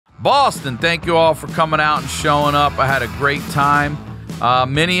Boston, thank you all for coming out and showing up. I had a great time.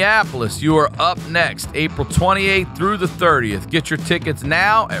 Minneapolis, you are up next, April 28th through the 30th. Get your tickets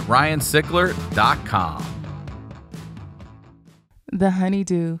now at RyanSickler.com. The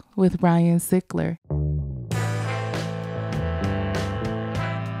HoneyDew with Ryan Sickler.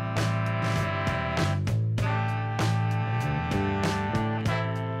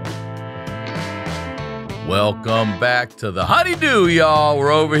 Welcome back to the HoneyDew, y'all.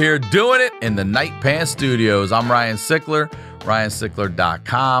 We're over here doing it in the Night Pants Studios. I'm Ryan Sickler,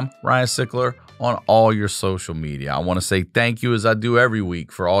 RyanSickler.com, Ryan Sickler on all your social media. I want to say thank you, as I do every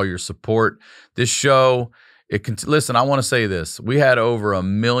week, for all your support. This show, listen, I want to say this. We had over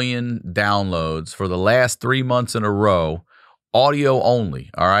 1 million downloads for the last 3 months in a row, audio only,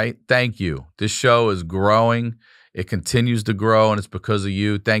 all right? Thank you. This show is growing. It continues to grow, and it's because of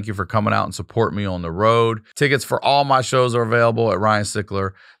you. Thank you for coming out and support me on the road. Tickets for all my shows are available at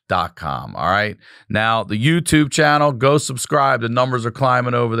RyanSickler.com, all right? Now, the YouTube channel, go subscribe. The numbers are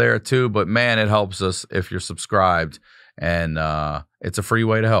climbing over there too, but man, it helps us if you're subscribed, and it's a free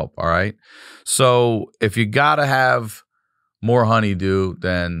way to help, all right? So if you got to have more HoneyDew,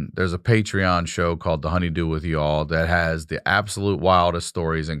 then there's a Patreon show called The HoneyDew with Y'all that has the absolute wildest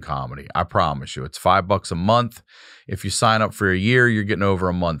stories in comedy. I promise you. It's $5 a month. If you sign up for a year, you're getting over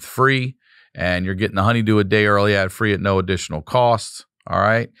a month free, and you're getting the HoneyDew a day early ad free at no additional cost, all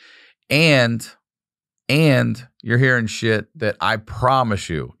right? And you're hearing shit that I promise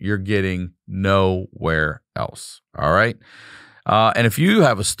you you're getting nowhere else, all right? And if you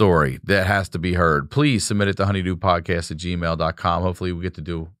have a story that has to be heard, please submit it to honeydewpodcast@gmail.com. Hopefully we get to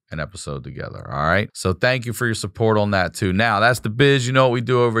do an episode together, all right? So thank you for your support on that too. Now, that's the biz. You know what we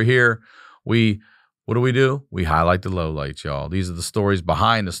do over here? What do? We highlight the lowlights, y'all. These are the stories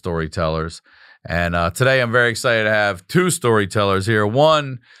behind the storytellers. And today I'm very excited to have two storytellers here.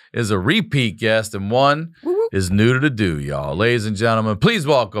 One is a repeat guest, and one is new to the do, y'all. Ladies and gentlemen, please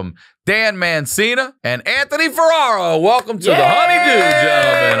welcome Dan Mancina and Anthony Ferraro. Welcome to the HoneyDew,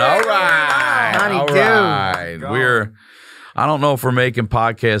 gentlemen. All right. HoneyDew. All right. I don't know if we're making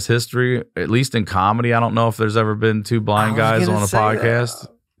podcast history, at least in comedy. I don't know if there's ever been two blind guys on a podcast.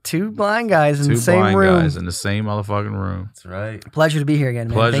 Two blind guys in Two the same blind room. guys in the same motherfucking room. That's right. Pleasure to be here again,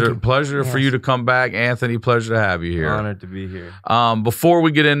 man. Pleasure for you to come back, Anthony. Pleasure to have you here. Honored to be here. Before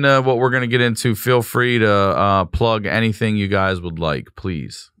we get into what we're going to get into, feel free to plug anything you guys would like,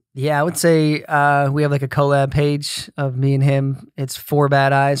 please. Yeah, I would say we have like a collab page of me and him. It's 4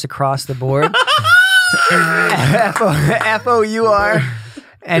 Bad Eyes across the board. F-O-U-R.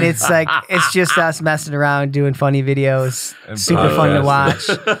 And it's like, it's just us messing around, doing funny videos. And super fun to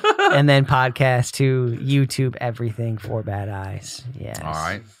podcast. watch. And then podcast to YouTube, everything 4 Bad Eyes. Yes. All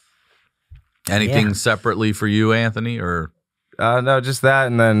right. Anything separately for you, Anthony, or? No, just that.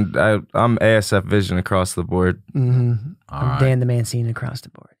 And then I'm ASF Vision across the board. Mm-hmm. All right. Dan the Mancina across the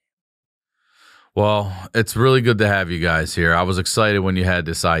board. Well, it's really good to have you guys here. I was excited when you had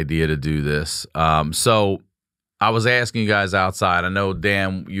this idea to do this. So I was asking you guys outside. I know,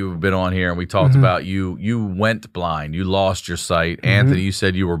 Dan, you've been on here, and we talked about you went blind. You lost your sight. Anthony, you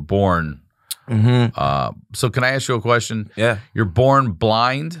said you were born. So can I ask you a question? Yeah. You're born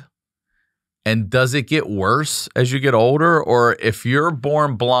blind, and does it get worse as you get older? Or if you're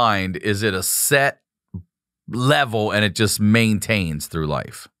born blind, is it a set level and it just maintains through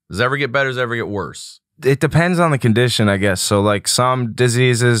life? Does it ever get better? Does it ever get worse? It depends on the condition, I guess. So like some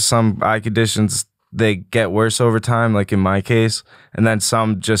diseases, some eye conditions, they get worse over time, like in my case, and then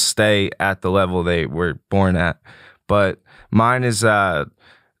some just stay at the level they were born at. But mine is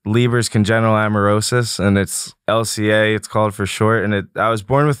Leber's congenital amaurosis, and it's LCA, it's called for short. And I was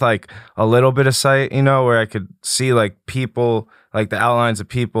born with like a little bit of sight, you know, where I could see like people, like the outlines of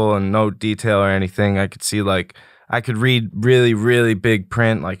people and no detail or anything. I could see like, I could read really, really big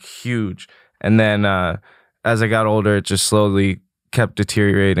print, like huge. And then as I got older, it just slowly kept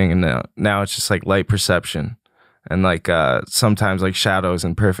deteriorating, and now it's just like light perception and like sometimes like shadows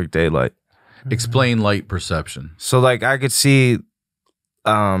in perfect daylight. Explain light perception. So like I could see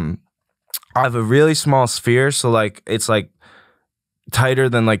I have a really small sphere, so like it's like tighter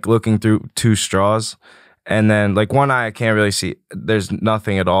than like looking through 2 straws, and then like one eye I can't really see, there's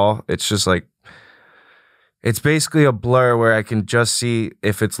nothing at all. It's just like, it's basically a blur where I can just see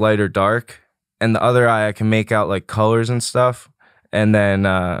if it's light or dark, and the other eye I can make out like colors and stuff. And then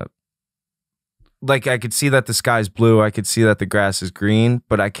like I could see that the sky's blue, I could see that the grass is green,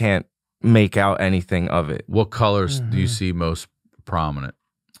 but I can't make out anything of it. What colors do you see most prominent?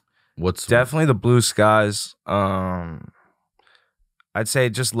 What's definitely the blue skies. I'd say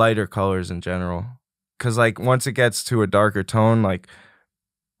just lighter colors in general, because like once it gets to a darker tone, like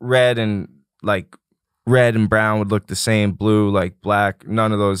red and brown would look the same, blue, like black.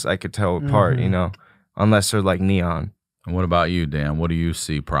 None of those I could tell apart, you know, unless they're like neon. And what about you, Dan? What do you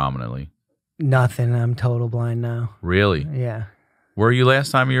see prominently? Nothing. I'm total blind now. Really? Yeah. Were you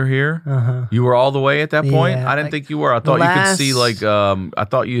last time you were here? Uh-huh. You were all the way at that point? Yeah, I didn't like, think you were. I thought you could see like I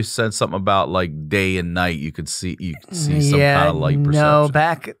thought you said something about like day and night. You could see some kind of light perception. No,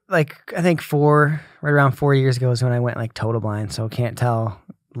 back like I think right around 4 years ago is when I went like total blind, so can't tell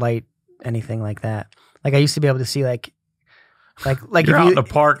light, anything like that. Like I used to be able to see like You're if out you, in the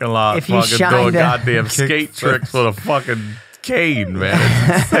parking lot if you fucking doing shined a- goddamn skate tricks with a fucking cane, man.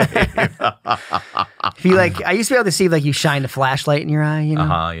 It's insane. if you like, I used to be able to see like you shine a flashlight in your eye, you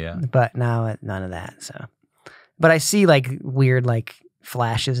know. Yeah. But now none of that. So, but I see like weird like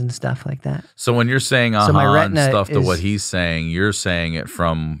flashes and stuff like that. So when you're saying So my and retina stuff to is- what he's saying, you're saying it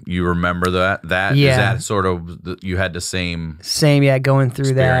from you remember that? Yeah. Is that sort of you had the same Same, yeah, going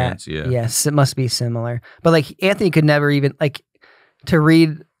through that. experience? Yeah. Yes, it must be similar. But like Anthony could never even like to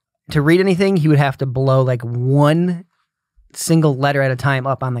read anything, he would have to blow like one single letter at a time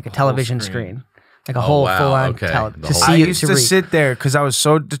up on like a television screen. Like a whole wow, full on okay. to whole- see I it, used to to read. sit there because I was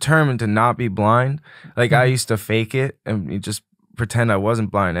so determined to not be blind. Like I used to fake it and just pretend I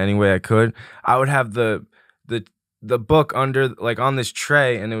wasn't blind any way I could. I would have the book under like on this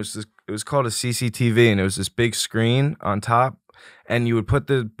tray, and it was called a CCTV, and it was this big screen on top, and you would put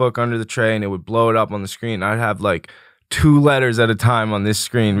the book under the tray, and it would blow it up on the screen. I'd have like 2 letters at a time on this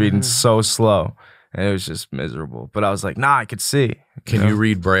screen, reading so slow, and it was just miserable. But I was like, nah, I could see. Can know? you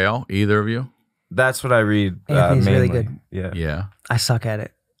read Braille, either of you? That's what I read. Anthony's mainly. really good. Yeah. Yeah. I suck at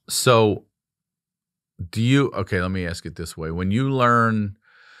it. So okay, let me ask it this way. When you learn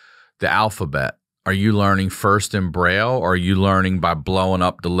the alphabet, are you learning first in Braille, or are you learning by blowing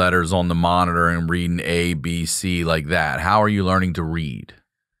up the letters on the monitor and reading A, B, C like that? How are you learning to read?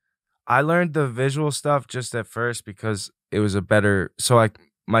 I learned the visual stuff just at first because it was a better, so like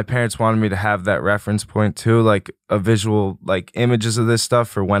my parents wanted me to have that reference point too, like a visual, like images of this stuff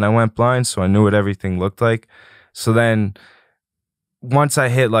for when I went blind, so I knew what everything looked like. So then once I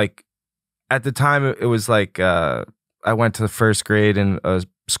hit like, at the time it was like I went to the 1st grade in a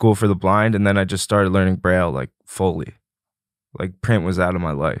school for the blind, and then I just started learning Braille like fully. Like print was out of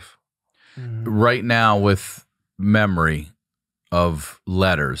my life. Right now with memory of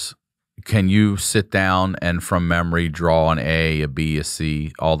letters, can you sit down and from memory draw an A, a B, a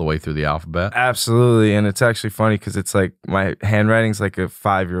C, all the way through the alphabet? Absolutely, and it's actually funny because it's like my handwriting's like a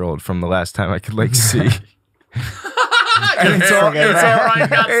 5-year-old from the last time I could like see. And it's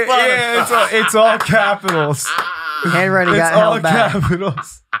all capitals. Handwriting got It's all held back.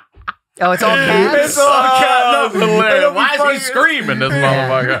 capitals. Oh, it's all caps? It's all capitals. Why is he screaming, this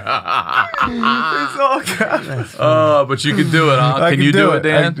motherfucker? It's all capitals. But you can do it, huh? I Can you do it, I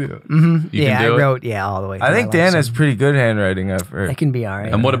Dan? can do it. You Yeah, can do I it? wrote all the way. I through think my Dan life, has so pretty good handwriting. I've heard. it can be all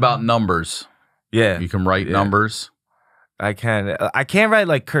right. And what about numbers? Yeah, You can write Yeah. numbers? I can. I can't write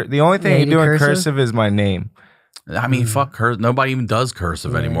like the only thing Yeah, you you do do in cursive? cursive is my name. I mean, fuck cursive. Nobody even does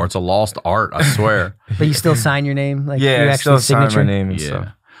cursive anymore. It's a lost art, I swear. But you still sign your name? Like Yeah, your I actual still sign signature? my name and Yeah. stuff.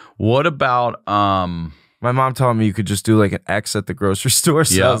 What about My mom told me you could just do like an X at the grocery store,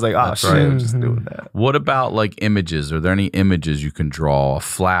 so Yeah, I was like, oh that's shit, right. I'm just doing that. what about like images? Are there any images you can draw? A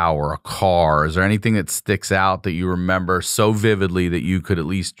flower, a car? Is there anything that sticks out that you remember so vividly that you could at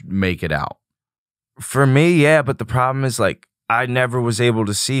least make it out? For me, yeah, but the problem is like I never was able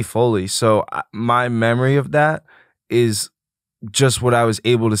to see fully, so my memory of that is just what I was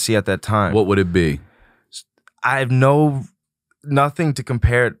able to see at that time. What would it be? I have nothing to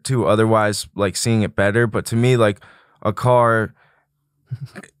compare it to otherwise, like seeing it better. But to me, like a car,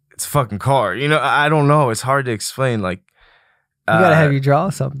 it's a fucking car. You know, I don't know. It's hard to explain. Like, You gotta have you draw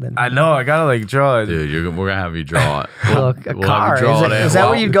something. I know. I gotta like draw it. Dude, we're going to have you draw it. Well, a We'll have you car. draw it. Is that Well,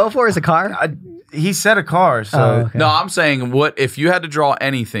 what you'd go for? Is a car? He said a car, so Oh, okay. No, I'm saying what if you had to draw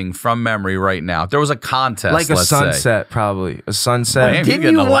anything from memory right now? If there was a contest, like a let's say. sunset, probably a sunset. Damn, Didn't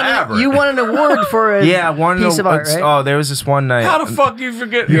getting you elaborate. you won an award for a Yeah, one piece of art, right? Oh, there was this one night. How the fuck you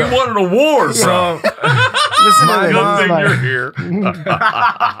forget you won an award, bro? So, listen, My Good mom- thing you're here.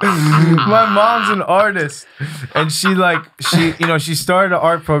 my mom's an artist, and she started an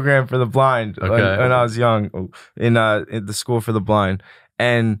art program for the blind Okay. when I was young in the school for the blind,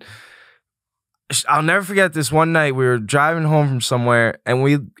 and I'll never forget this one night. We were driving home from somewhere,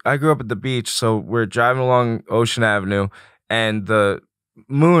 and I grew up at the beach, so we're driving along Ocean Avenue, and the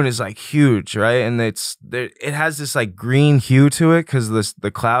moon is like huge, right? And it has this like green hue to it because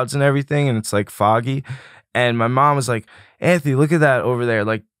the clouds and everything, and it's like foggy. And my mom was like, Anthony, look at that over there.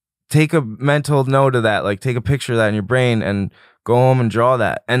 Like, take a mental note of that. Like, take a picture of that in your brain and go home and draw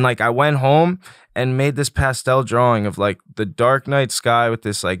that. And like I went home and made this pastel drawing of like the dark night sky with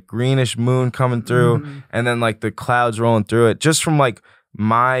this like greenish moon coming through and then like the clouds rolling through it, just from like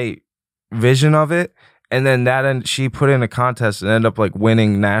my vision of it. And then and she put in a contest and ended up like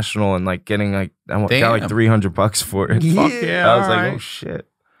winning national and like getting like got like $300 for it. Yeah. Fuck yeah. I was like, oh shit.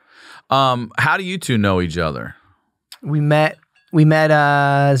 How do you two know each other? We met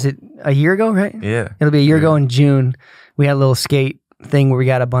is it a year ago, right? Yeah. It'll be a year ago in June. We had a little skate thing where we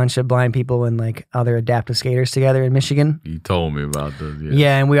got a bunch of blind people and like other adaptive skaters together in Michigan. You told me about this.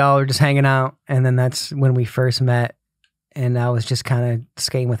 Yeah, and we all were just hanging out, and then that's when we first met. And I was just kind of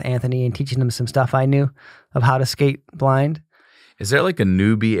skating with Anthony and teaching him some stuff I knew of how to skate blind. Is there like a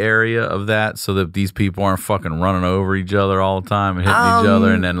newbie area of that so that these people aren't fucking running over each other all the time and hitting each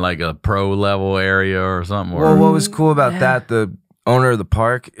other, and then like a pro level area or something? Well, what was cool about that, the owner of the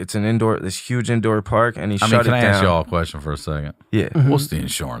park, it's this huge indoor park, and he shut it down. Can I ask y'all a question for a second? Yeah. What's the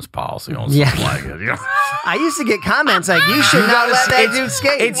insurance policy on something like it? I used to get comments like, you should not let that dude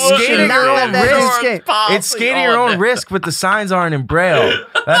skate. It's You skating should not your let own that dude risk. skate. It's skating your own risk, but the signs aren't in Braille.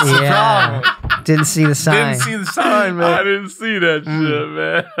 That's the problem. Didn't see the sign. Didn't see the sign, man. I didn't see that shit,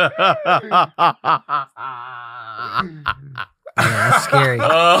 man. Yeah, that's scary.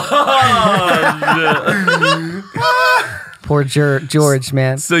 Poor George,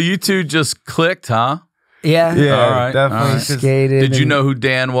 man. So you two just clicked, huh? Yeah. Yeah, All right, definitely. all right. Skated. Did you know who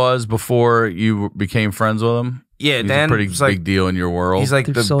Dan was before you became friends with him? Yeah, He's Dan a pretty was like- big deal in your world. He's like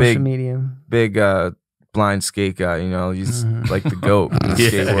through the social big media? blind skate guy, you know. He's like the GOAT in the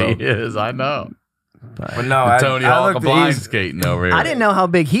skate yeah, world. he is. I know. But no, Tony I Hawk looked of blind he's- skating over here. I didn't know how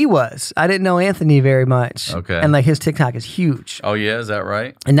big he was. I didn't know Anthony very much. Okay. And like his TikTok is huge. Oh yeah, is that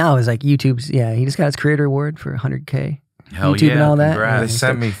right? And now it's like YouTube's, he just got his creator award for 100K. Hell YouTube yeah! and all that. They Congrats.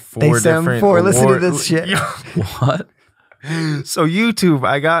 sent me They four sent him different four. Listen to award- this shit. What? So YouTube,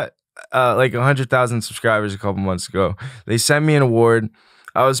 I got like 100,000 subscribers a couple months ago. They sent me an award.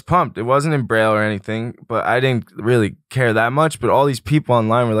 I was pumped. It wasn't in Braille or anything, but I didn't really care that much. But all these people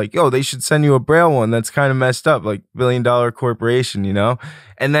online were like, yo, they should send you a Braille one. That's kind of messed up, like $1 billion corporation, you know?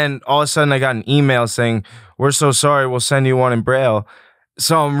 And then all of a sudden I got an email saying, we're so sorry, we'll send you one in Braille.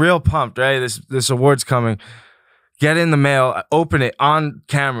 So I'm real pumped, right? This award's coming. Get in the mail, I open it on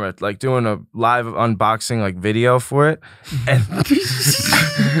camera, like doing a live unboxing like video for it. And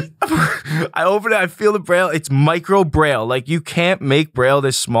I open it, I feel the Braille. It's micro Braille. Like you can't make Braille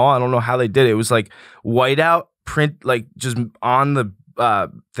this small. I don't know how they did it. It was like whiteout print, like just on the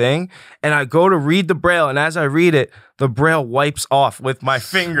thing. And I go to read the Braille, and as I read it, the Braille wipes off with my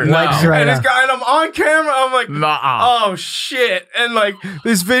finger. Wipes right and this off. guy, and I'm on camera. I'm like, Nuh-uh. oh shit. And like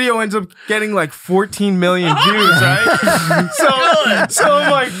this video ends up getting like 14 million views, right? so I'm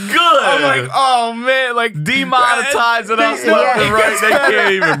like, Good. I'm like, oh man, like Demonetizing us Yeah. left and right. They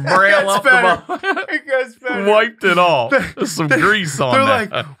can't even braille up the It gets better. wiped it off. There's some grease on They're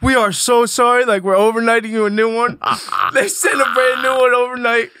that. like, we are so sorry. Like, we're overnighting you a new one. They send a brand new one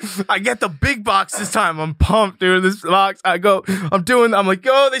overnight. I get the big box this time. I'm pumped, dude. This box, I'm like,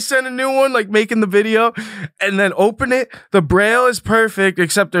 yo, they sent a new one, like making the video. And then open it. The Braille is perfect,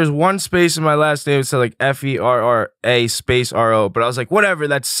 except there's one space in my last name. It said like Ferra space RO. But I was like, whatever,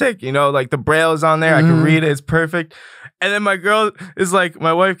 that's sick. You know, like the Braille is on there. I can read it. It's perfect. And then my girl is like,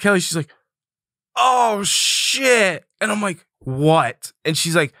 my wife, Kelly, she's like, oh shit. And I'm like, what? And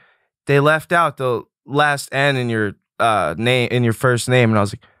she's like, they left out the last N in your name, in your first name. And I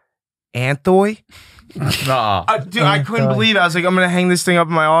was like, Anthony? Nuh-uh. Dude, I couldn't Anthony. believe it. I was like, I'm gonna hang this thing up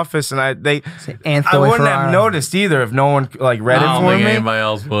in my office, and I Anthony wouldn't Ferraro. have noticed either if no one like read I it don't for think me. anybody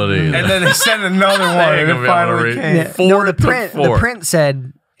else would either. And then they sent another one, ain't and gonna it be able to finally read. came. Yeah. Four No, the to print. four. The print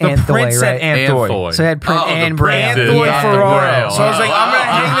said The Anthony, print said right? Anthony. So it had print Oh, the and print Braille. did, Anthony not the Ferraro. Braille. So I was like, I'm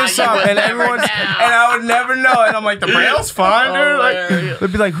gonna hang this up, and everyone's, and I would never know. And I'm like, the Braille's fine, dude. Like,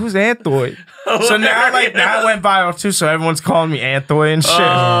 they'd be like, who's Anthony? So now, like, now it went viral too. So everyone's calling me Anthony and shit.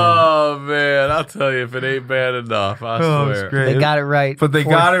 Oh man, I'll tell you if it ain't bad enough. I Oh, swear. it's great. They got it right. But they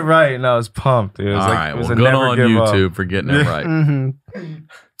got it right, and I was pumped. Dude. It was All like, right, it was well, a good never on give up. YouTube for getting it right. Mm-hmm.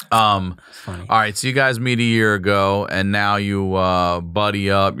 All right, so you guys meet a year ago, and now you buddy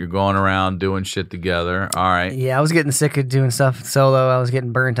up. You're going around doing shit together. All right. Yeah, I was getting sick of doing stuff solo. I was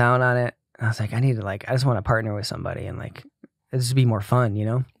getting burnt out on it. I was like, I just want to partner with somebody and like this would be more fun, you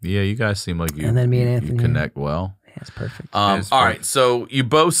know? Yeah, you guys seem like you. And then me and you Anthony connect well. Yeah, it's perfect. All right, so you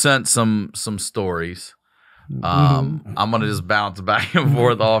both sent some stories. I'm gonna just bounce back and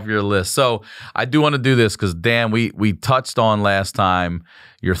forth off your list. So I do want to do this because Dan, we touched on last time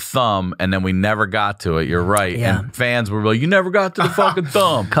your thumb, and then we never got to it. You're right, and fans were like, "You never got to the fucking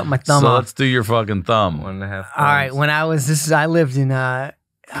thumb." Cut my thumb so off. let's do your fucking thumb. 1.5 thumbs. All right, when I lived in Can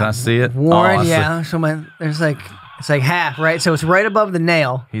I see it? Warren, I see. yeah. So there's like it's like half, right? So it's right above the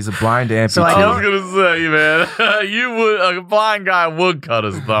nail. He's a blind amputee. So I I was gonna say, man, a blind guy would cut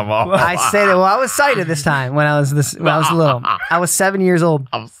his thumb off. I say that. Well, I was sighted this time when I was little. I was 7 years old.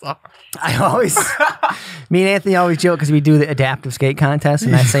 I'm sorry. Me and Anthony always joke because we do the adaptive skate contest,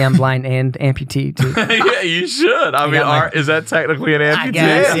 and I say I'm blind and amputee too. Yeah, you should. I mean, is that technically an amputee? I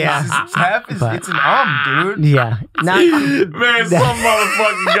guess, yeah. It's an dude. Yeah. Man, some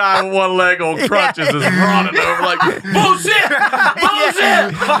motherfucking guy with one leg on crutches is running over like, bullshit!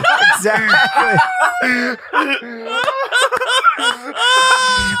 Bullshit! Exactly.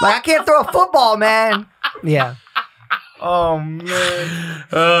 Like, I can't throw a football, man. Yeah. Oh man.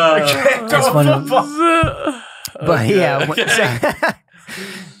 That's funny. But yeah,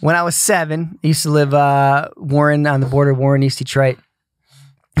 when I was 7, I used to live Warren, on the border of Warren, East Detroit.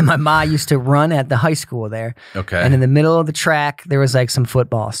 And my ma used to run at the high school there. Okay. And in the middle of the track, there was like some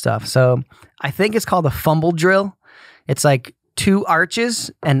football stuff. So I think it's called a fumble drill. It's like 2 arches,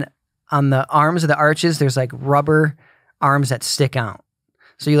 and on the arms of the arches, there's like rubber arms that stick out.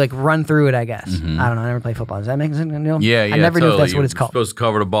 So you like run through it, I guess. I don't know. I never played football. Does that make sense? Yeah, I never knew if that's what it's You're called. supposed to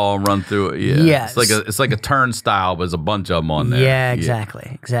cover the ball and run through it. Yeah. Yes. It's like a turnstile, but there's a bunch of them on there. Yeah,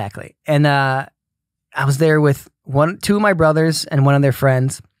 exactly. And I was there with 2 of my brothers and one of their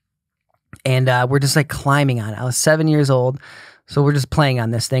friends, and we're just like climbing on it. I was 7 years old, so we're just playing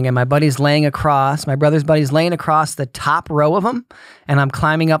on this thing, and my brother's laying across the top row of them, and I'm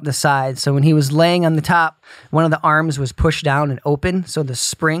climbing up the side. So when he was laying on the top, one of the arms was pushed down and open, so the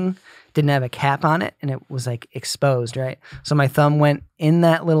spring didn't have a cap on it, and it was like exposed, right? So my thumb went in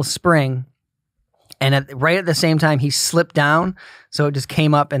that little spring, and right at the same time, he slipped down, so it just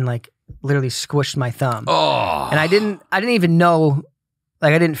came up and like literally squished my thumb. Oh. And I didn't even know.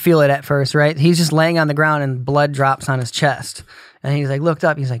 Like, I didn't feel it at first, right? He's just laying on the ground and blood drops on his chest. And he's like, looked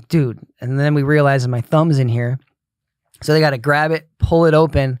up. He's like, dude. And then we realized that my thumb's in here. So they got to grab it, pull it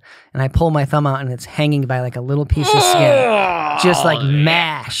open. And I pull my thumb out, and it's hanging by like a little piece of skin. Just like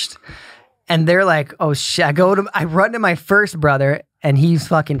mashed. And they're like, oh shit. I run to my first brother, and he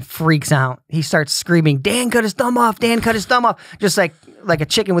fucking freaks out. He starts screaming, Dan cut his thumb off. Dan cut his thumb off. Just like a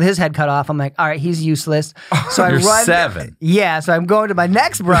chicken with his head cut off. I'm like, all right, he's useless. So You're I run. 7. Yeah, so I'm going to my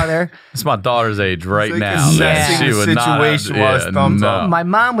next brother. It's my daughter's age right like now. assessing She the would not have- situation while his thumb's up. My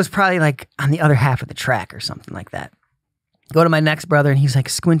mom was probably like on the other half of the track or something like that. Go to my next brother, and he's like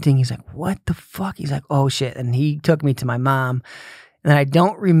squinting. He's like, what the fuck? He's like, oh shit. And he took me to my mom. And I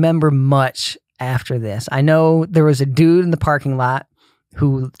don't remember much after this. I know there was a dude in the parking lot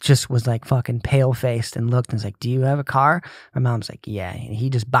who just was like fucking pale faced and looked and was like, do you have a car? My mom's like, yeah. And he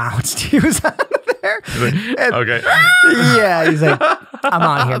just bounced. He was out of there. And- Okay. yeah. He's like, I'm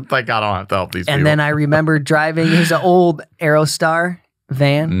out here. Thank God I don't have to help these people. And then I remember driving. It was an old Aerostar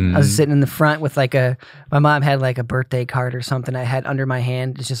van. I was sitting in the front with my mom had like a birthday card or something I had under my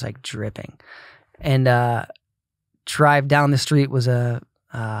hand. It's just like dripping. And drive down the street was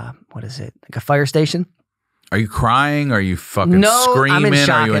what is it? Like a fire station. Are you crying? Are you fucking screaming? I'm in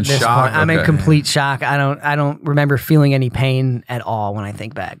shock Are you in at this shock? point. I'm in Okay. complete shock. I don't remember feeling any pain at all when I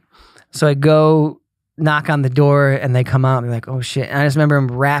think back. So I go knock on the door, and they come out, and they're like, oh shit. And I just remember them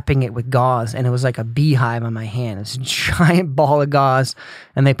wrapping it with gauze, and it was like a beehive on my hand. It's a giant ball of gauze,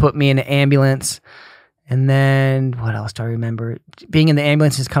 and they put me in an ambulance. And then what else do I remember? Being in the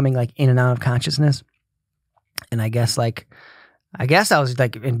ambulance is coming like in and out of consciousness. And I guess I was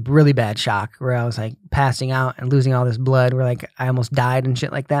like in really bad shock, where I was like passing out and losing all this blood, where like I almost died and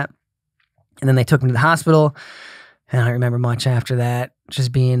shit like that. And then they took me to the hospital, and I don't remember much after that,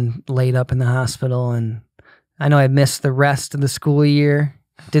 just being laid up in the hospital. And I know I missed the rest of the school year.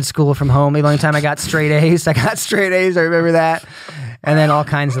 Did school from home. The only time I got straight A's. I remember that. And then all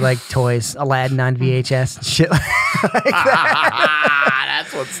kinds of like toys, Aladdin on VHS and shit like that.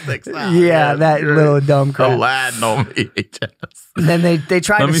 That's what sticks out. Yeah, that little dumb crap. Aladdin on VHS. And then they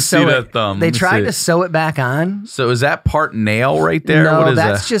tried Let to me sew see it. that thumb. They Let me tried see to it. sew it back on. So is that part nail right there? No, What is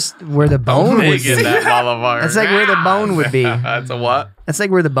that's that? just where the bone would Big in be. that motherfucker. That's like where the bone would be. That's a what? That's like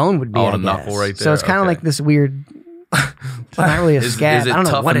where the bone would be. Oh, I the knuckle guess. right So there. it's kind of Okay. like this weird. It's not really a Is scab. it I don't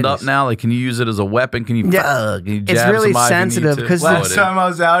know what toughened it up is. now? Like, can you use it as a weapon? Can you? Yeah. Can you It's jab really somebody if you need sensitive to? 'cause Oh, Last it is. time I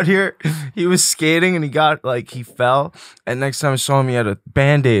was out here, he was skating and he fell. And next time I saw him, he had a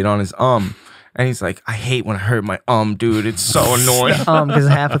Band-Aid on his And he's like, I hate when I hurt my dude. It's so annoying. Because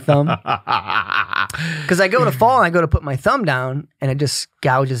half a thumb. Because I go to fall and I go to put my thumb down and it just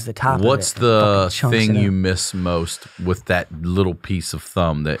gouges the top. What's of it. the Chunks thing it you up. miss most with that little piece of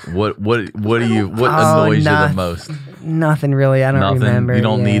thumb? That what annoys you the most? Nothing really. I don't Nothing. remember. You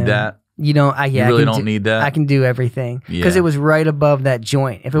don't need that. You don't. You really don't need that. I can do everything because Yeah. it was right above that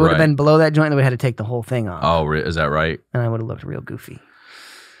joint. If it would have Right. been below that joint, they would have had to take the whole thing off. Oh, is that right? And I would have looked real goofy.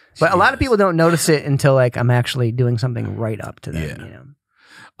 But a lot of people don't notice it until like I'm actually doing something right up to them. Yeah. You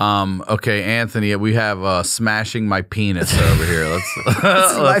know? Okay, Anthony, we have smashing my penis over here. Let's This is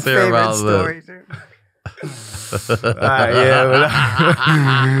my let's hear favorite about story.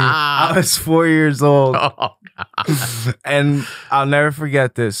 I was 4 years old. Oh, And I'll never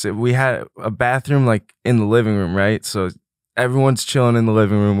forget this. We had a bathroom like in the living room, right? So everyone's chilling in the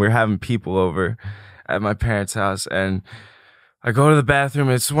living room. We're having people over at my parents' house. And I go to the bathroom.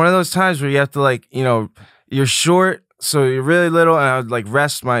 It's one of those times where you have to like, you know, you're short, so you're really little. And I would like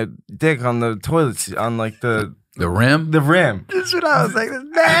rest my dick on the toilet seat, on like the rim. rim. That's what I was like. That's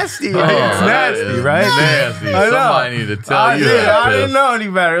nasty. Oh, It's that nasty, is right? Nasty. I know. Somebody need to tell you. Yeah, that I didn't piss. know any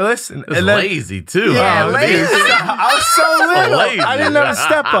better. Listen. It's And then- lazy too. Yeah, huh? lazy. I was so little. Lazy. I didn't know to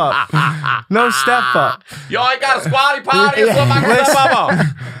step up. No step up. Yo, I got a squatty potty. It's what my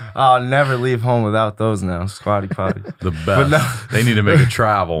Listen. I'll never leave home without those now. Squatty potty. The best. But no. They need to make a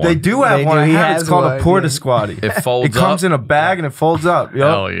travel one. They do have They one. do. I He have. has It's called one, a porta yeah. squatty. It folds It comes up? in a bag and it folds up. Yo.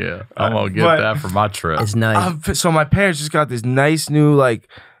 Hell yeah. I'm going to get But- that for my trip. It's nice. So my parents just got this nice new like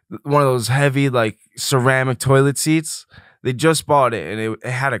one of those heavy like ceramic toilet seats. They just bought it and it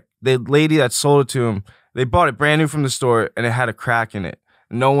had the lady that sold it to him. They bought it brand new from the store and it had a crack in it.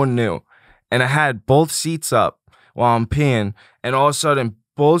 No one knew. And I had both seats up while I'm peeing, and all of a sudden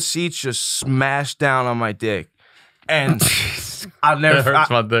both seats just smashed down on my dick. And I'll It never hurts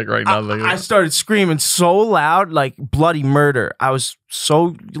my dick right now. I started screaming so loud, like bloody murder. I was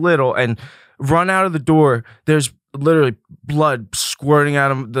so little and run out of the door. There's literally blood squirting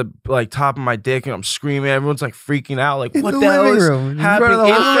out of the like top of my dick, and I'm screaming. Everyone's like freaking out, like what the the hell living is room. In happening front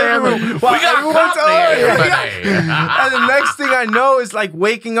in of the the whole living room? While We got everyone's company, on- everybody. And the next thing I know is like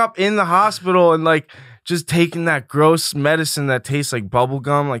waking up in the hospital and like just taking that gross medicine that tastes like bubble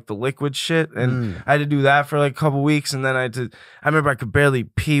gum, like the liquid shit. And I had to do that for like a couple weeks. And then I remember I could barely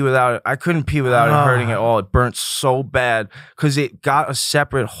pee without it. I couldn't pee without it hurting at all. It burnt so bad because it got a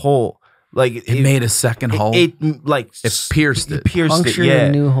separate hole. Like It made a second hole. It pierced it. Pierced it, Punctured yeah.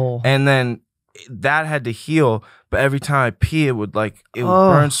 a new hole. And then that had to heal. But every time I pee, it would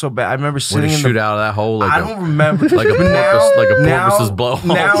Oh. burn so bad. I remember Would sitting it in shoot the out of that hole like I a, don't remember. like a porpoise, like a porpoise's blowhole?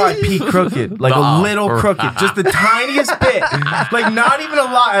 Now I pee crooked, like Nah, a little or- crooked, just the tiniest bit, like not even a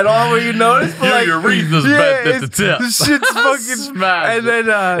lot at all. Where you notice, but Your like urethra's bent at the it's- tip. The shit's fucking Smashed. And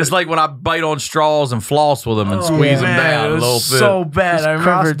then It's like when I bite on straws and floss with them and squeeze them man, down it a little was bit. so bad. Just I remember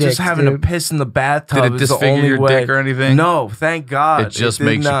cross just dicks, having dude. to piss in the bathtub. Did it It's the disfigure only your way. dick or anything? No, thank God. It just did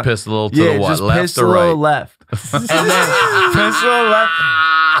makes you not. piss a little to yeah, the what, just left piss or a little right? left. And then piss a little left.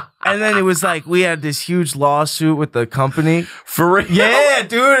 And then it was like we had this huge lawsuit with the company. For real? Yeah,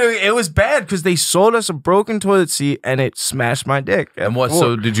 dude, it was bad because they sold us a broken toilet seat and it smashed my dick. And what?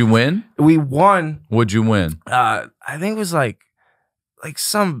 So did you win? we won. What'd you win? I think it was like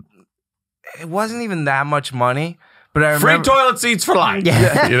some. It wasn't even that much money, but I Free remember. toilet seats for life.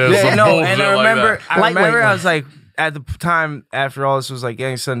 Yeah. You know, Yeah, some no, bullshit and I like remember, that. Lightweight I one. was like, at the time after all this was like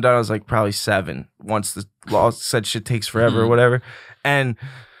getting said and done, I was like probably 7. Once the law said shit takes forever or whatever, and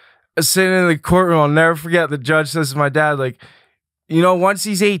sitting in the courtroom, I'll never forget. The judge says to my dad, like, you know, once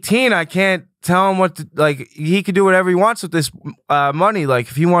he's 18, I can't tell him what to, like, he could do whatever he wants with this money. Like,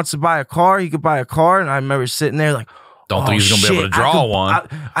 if he wants to buy a car, he could buy a car. And I remember sitting there like, Don't think he's gonna be able to draw one.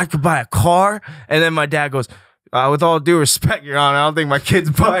 I could buy a car. And then my dad goes, with all due respect, Your Honor, I don't think my kid's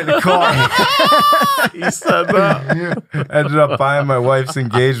buying a car. He said that. Ended up buying my wife's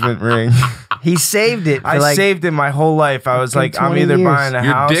engagement ring. He saved it. For I like, saved it my whole life. I was like, I'm 20 either years. buying a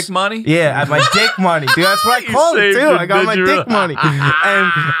Your house. dick money? Yeah, my dick money, dude. That's what I You called it saved too. it, I got did my you dick really? money,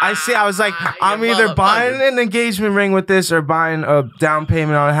 and I was like, I'm either motherfucker. buying an engagement ring with this or buying a down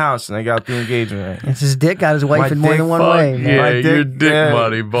payment on a house, and I got the engagement ring. It's his dick got his wife My in more dick than one Fuck way. Man. yeah, My your dick- dick yeah.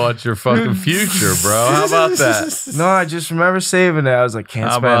 money bought your fucking future, bro. How about that? No, I just remember saving it. I was like, can't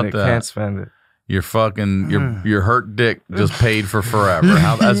How spend about it, that? can't spend it. Your fucking your hurt dick just paid for forever.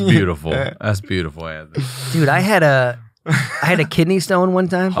 That's beautiful. That's beautiful, Anthony. Dude, I had a kidney stone one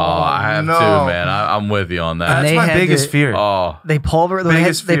time. Oh, I have no. too, man. I'm with you on that. And That's they my had biggest to- fear. Oh, They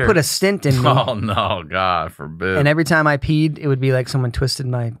Biggest they fear. put a stint in me. oh no, God forbid. And every time I peed, it would be like someone twisted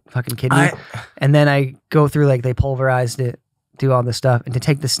my fucking kidney. And then I go through like they pulverized it do all this stuff. And to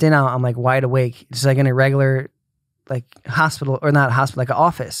take the stint out, I'm like wide awake. It's like in a regular like hospital, or not hospital, like an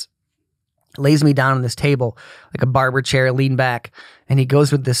office. Lays me down on this table, like a barber chair, lean back, and he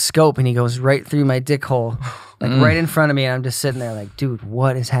goes with this scope and he goes right through my dick hole, like right in front of me. And I'm just sitting there like, dude,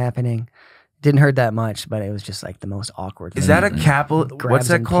 what is happening? Didn't hurt that much, but it was just like the most awkward thing. Is that a what's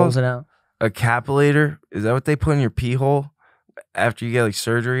that called? Pulls it out. A capillator? Is that what they put in your pee hole after you get like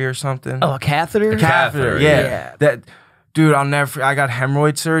surgery or something? Oh, a catheter? A catheter, yeah. That, dude, I'll never. I got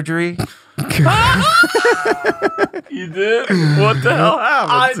hemorrhoid surgery. You did? What the hell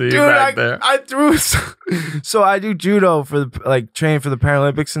happened to you back there? I threw. So I do judo for the training for the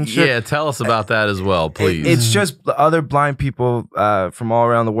Paralympics and shit. Yeah, tell us about that as well, please. It's just other blind people from all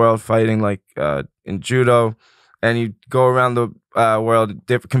around the world fighting in judo, and you go around the world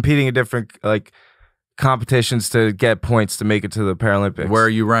competing in different competitions to get points to make it to the Paralympics. Where are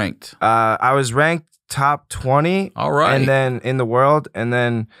you ranked? I was ranked top 20. All right, and then in the world, and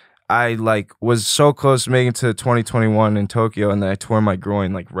then I was so close to making it to 2021 in Tokyo, and then I tore my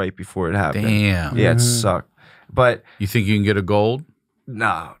groin right before it happened. Damn. Yeah, it sucked. But you think you can get a gold?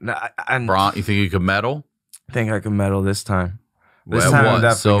 No. You think you could medal? I think I can medal this time. This time I'm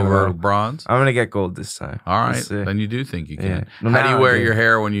definitely silver, bronze? I'm gonna get gold this time. All right, then you do think you can. Yeah. How do you wear your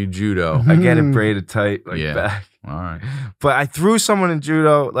hair when you judo? I get it braided tight back. All right. But I threw someone in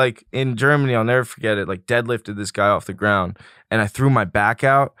judo, in Germany, I'll never forget it, deadlifted this guy off the ground, and I threw my back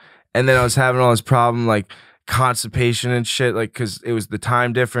out. And then I was having all this problem, constipation and shit, because it was the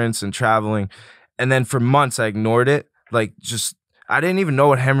time difference and traveling. And then for months, I ignored it. I didn't even know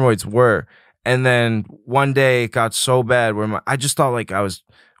what hemorrhoids were. And then one day it got so bad where I just thought I was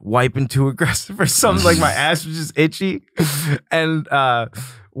wiping too aggressive or something. My ass was just itchy. And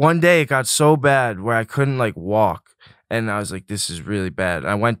one day it got so bad where I couldn't walk. And I was like, this is really bad.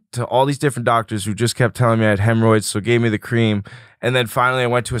 And I went to all these different doctors who just kept telling me I had hemorrhoids, so gave me the cream. And then finally I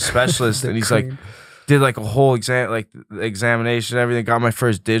went to a specialist and he's did a whole examination and everything, got my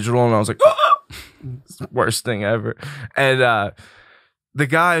first digital, and I was like, oh! It's the worst thing ever. And the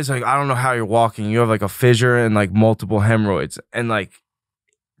guy is like, I don't know how you're walking. You have a fissure and multiple hemorrhoids. And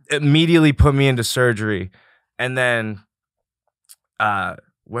immediately put me into surgery. And then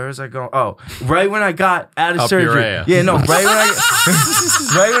where was I going? Oh, right when I got out of surgery. Yeah, no, right when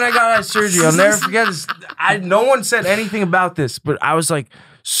I got out of surgery, I'll never forget this. No one said anything about this, but I was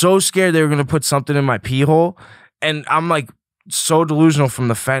so scared they were gonna put something in my pee hole, and I'm so delusional from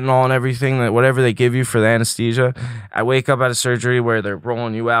the fentanyl and everything that whatever they give you for the anesthesia. I wake up out of surgery where they're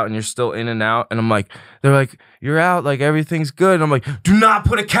rolling you out and you're still in and out, and I'm they're like, you're out, everything's good. And I'm like, do not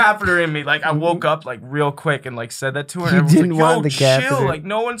put a catheter in me. I woke up real quick and said that to her. And everyone's didn't want the catheter. Chill,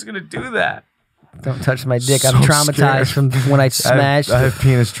 no one's gonna do that. Don't touch my dick. I'm traumatized scared. from when I smashed. I have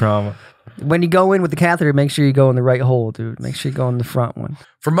penis trauma. When you go in with the catheter, make sure you go in the right hole, dude. Make sure you go in the front one.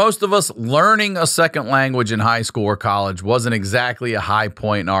 For most of us, learning a second language in high school or college wasn't exactly a high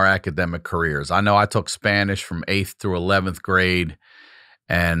point in our academic careers. I know I took Spanish from 8th through 11th grade,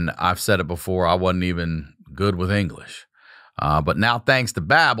 and I've said it before, I wasn't even good with English. But now, thanks to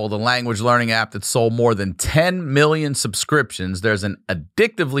Babbel, the language learning app that sold more than 10 million subscriptions, there's an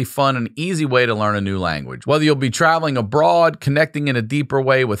addictively fun and easy way to learn a new language. Whether you'll be traveling abroad, connecting in a deeper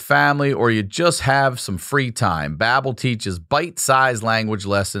way with family, or you just have some free time, Babbel teaches bite-sized language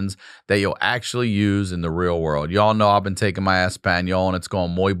lessons that you'll actually use in the real world. Y'all know I've been taking my Espanol, and it's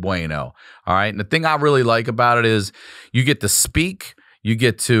going muy bueno. All right? And the thing I really like about it is you get to speak. You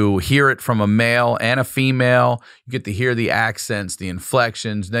get to hear it from a male and a female. You get to hear the accents, the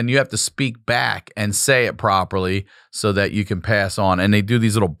inflections. Then you have to speak back and say it properly so that you can pass on. And they do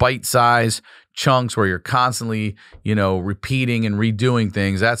these little bite-sized chunks where you're constantly, repeating and redoing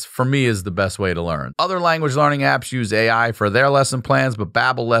things. That's, for me, is the best way to learn. Other language learning apps use AI for their lesson plans, but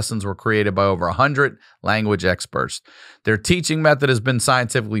Babbel lessons were created by over 100 language experts. Their teaching method has been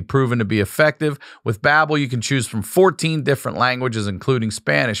scientifically proven to be effective. With Babbel, you can choose from 14 different languages, including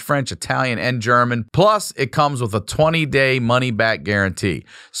Spanish, French, Italian, and German. Plus, it comes with a 20-day money-back guarantee.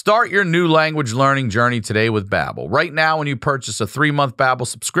 Start your new language learning journey today with Babbel. Right now, when you purchase a 3-month Babbel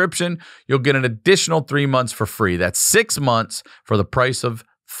subscription, you'll get an additional 3 months for free. That's 6 months for the price of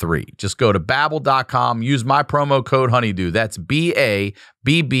 3. Just go to Babbel.com. Use my promo code HoneyDew. That's BABBEL.com.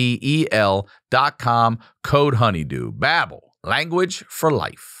 Code HoneyDew. Babbel. Language for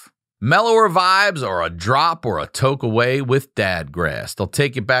life. Mellower vibes are a drop or a toke away with Dadgrass. They'll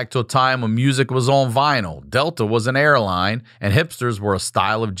take you back to a time when music was on vinyl, Delta was an airline, and hipsters were a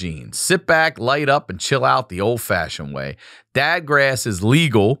style of jeans. Sit back, light up, and chill out the old-fashioned way. Dadgrass is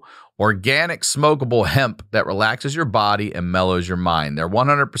legal, Organic smokable hemp that relaxes your body and mellows your mind. Their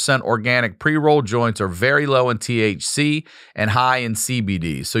 100% organic pre-roll joints are very low in THC and high in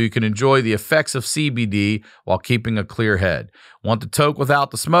CBD, so you can enjoy the effects of CBD while keeping a clear head. Want the toke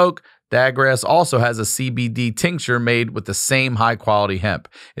without the smoke? Dadgrass also has a CBD tincture made with the same high-quality hemp.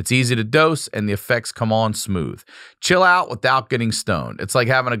 It's easy to dose, and the effects come on smooth. Chill out without getting stoned. It's like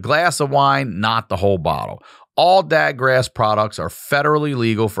having a glass of wine, not the whole bottle. All Dadgrass products are federally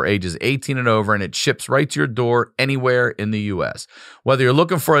legal for ages 18 and over, and it ships right to your door anywhere in the U.S. Whether you're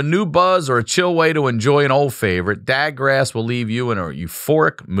looking for a new buzz or a chill way to enjoy an old favorite, Dadgrass will leave you in a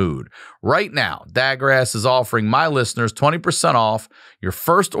euphoric mood. Right now, Dadgrass is offering my listeners 20% off your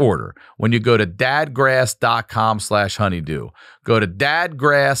first order when you go to dadgrass.com/honeydew. Go to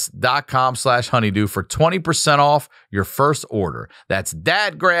dadgrass.com/honeydew for 20% off your first order. That's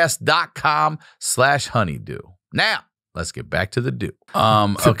dadgrass.com/honeydew. Now, let's get back to the do.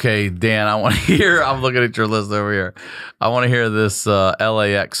 Okay, Dan, I want to hear, I'm looking at your list over here. I want to hear this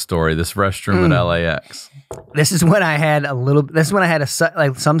LAX story, this restroom at LAX. This is when I had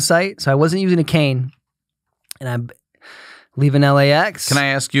some site, so I wasn't using a cane, and I'm leaving LAX. Can I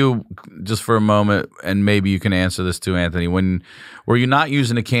ask you just for a moment, and maybe you can answer this too, Anthony, were you not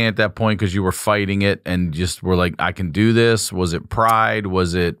using a cane at that point because you were fighting it and just were like, I can do this? Was it pride?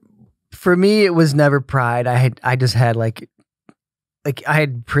 Was it? For me, it was never pride. I just had like I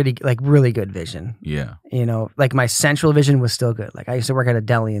had pretty really good vision. Yeah. You know, like my central vision was still good. Like I used to work at a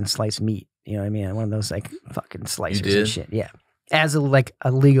deli and slice meat. You know what I mean? One of those like fucking slicers and shit. Yeah. As a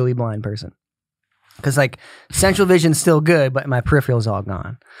legally blind person. Because like central vision's still good, but my peripheral's all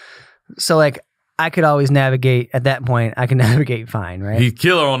gone. So like I could always navigate at that point. I can navigate fine, right? He's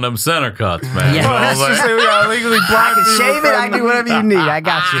killer on them center cuts, man. Yeah. Let's just say we got legally blind. I can shave it. I do whatever you need. I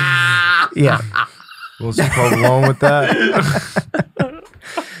got you. Yeah. We'll just go along with that.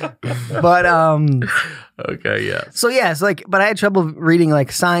 But okay, yeah. So yeah, it's like, but I had trouble reading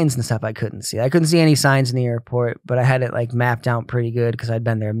like signs and stuff. I couldn't see any signs in the airport, but I had it like mapped out pretty good because I'd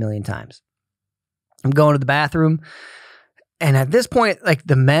been there a million times. I'm going to the bathroom, and at this point, like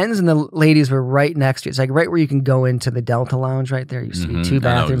the men's and the ladies were right next to it. It's like right where you can go into the Delta Lounge right there. You see two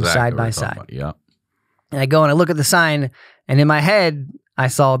bathrooms side by side. Yeah. And I go and I look at the sign, and in my head, I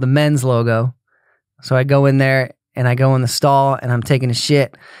saw the men's logo. So I go in there and I go in the stall and I'm taking a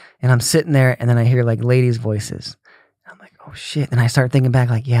shit and I'm sitting there and then I hear like ladies' voices. I'm like, oh shit. And I start thinking back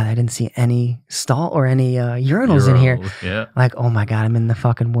like, yeah, I didn't see any stall or any urinals in here. Yeah. Like, oh my God, I'm in the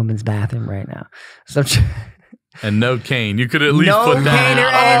fucking women's bathroom right now. So and no cane. You could at least no put that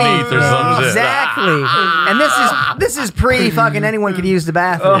underneath or some shit. Exactly. And this is pre fucking anyone could use the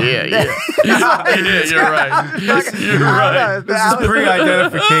bathroom. Yeah, you're right. You're right. This is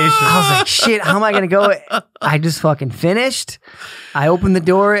pre-identification. I was like, shit, how am I going to go? I just fucking finished. I opened the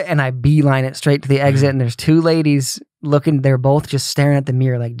door and I beeline it straight to the exit. And there's two ladies looking. They're both just staring at the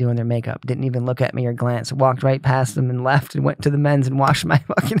mirror, like doing their makeup. Didn't even look at me or glance. Walked right past them and left and went to the men's and washed my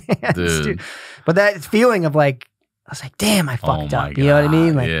fucking hands. Dude. But that feeling of like, I was like, damn, I fucked up. You know what I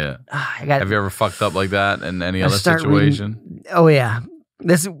mean? Like, yeah. Have you ever fucked up like that in any other situation? Oh, yeah.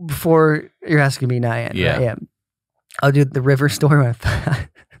 This is before you're asking me now. Yeah. Right? Yeah. I'll do the river story.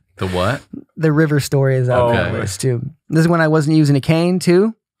 The what? The river story is on that list too. This is when I wasn't using a cane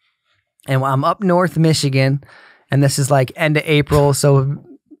too. And I'm up north Michigan, and this is like end of April. So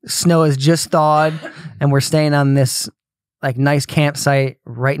snow has just thawed, and we're staying on this like nice campsite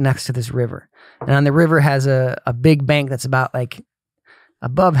right next to this river. And on the river has a big bank that's about like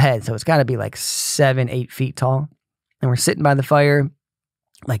above head. So it's got to be like 7-8 feet tall. And we're sitting by the fire,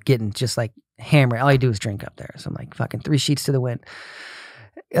 like getting just like hammered. All you do is drink up there. So I'm like fucking 3 sheets to the wind.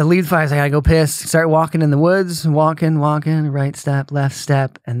 I leave the fire. I gotta go piss. Start walking in the woods, walking, right step, left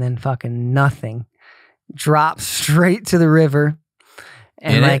step, and then fucking nothing. Drop straight to the river.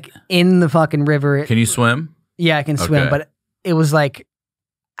 And in the fucking river. Can you swim? Yeah, I can swim. But it was like,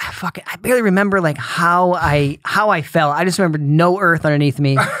 I barely remember like how I fell. I just remember no earth underneath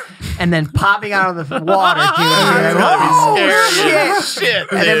me, and then popping out of the water. Shit!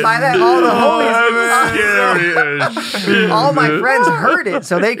 And then by that, all the homies, all my friends heard it,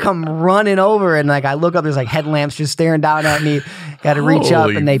 so they come running over, and like I look up, there's like headlamps just staring down at me. Got to reach up,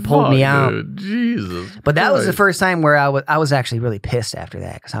 and they pulled me out. Dude. Jesus! But that was the first time where I was actually really pissed after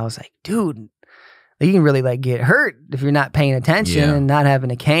that, because I was like, dude. You can really like get hurt if you're not paying attention and not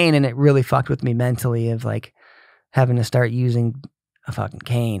having a cane. And it really fucked with me mentally of like having to start using a fucking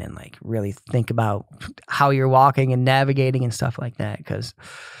cane and like really think about how you're walking and navigating and stuff like that. Cause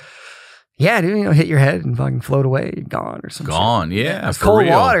dude, hit your head and fucking float away, gone or something. Gone, yeah. It's cold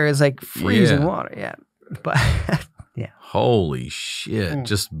water. It's like freezing water. Yeah. But Yeah. Holy shit.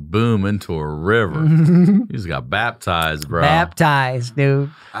 Just boom into a river. You just got baptized, bro. Baptized, dude.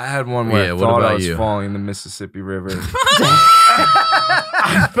 I had one where I what thought I about was you? falling in the Mississippi River.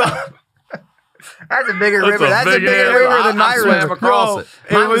 That's a bigger That's river. a That's a big bigger ass- river than my I swam river. across it.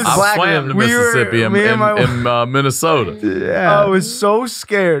 Mine was I Black swam the River. Mississippi me and my- in Minnesota. Yeah. I was so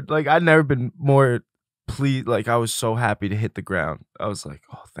scared. Like, I'd never been more pleased. Like, I was so happy to hit the ground. I was like,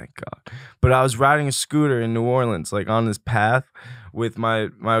 oh, thank God. But I was riding a scooter in New Orleans, like on this path with my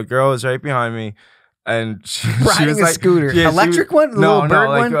girl was right behind me. And she Riding was a like, scooter. yeah, Electric one? The little bird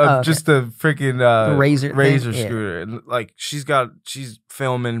like, one? Oh, okay. just a freaking razor thing? Yeah. scooter. And like she's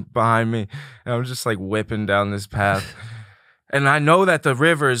filming behind me, and I'm just like whipping down this path. And I know that the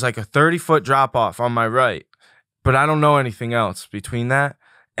river is like a 30-foot drop off on my right, but I don't know anything else between that.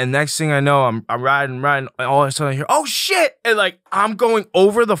 And next thing I know, I'm riding, and all of a sudden I hear, oh shit! And like I'm going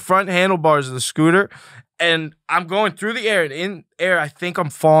over the front handlebars of the scooter. And I'm going through the air, and in air, I think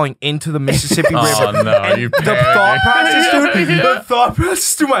I'm falling into the Mississippi River. Oh, no, and you the panicked. thought process, dude, Yeah. the thought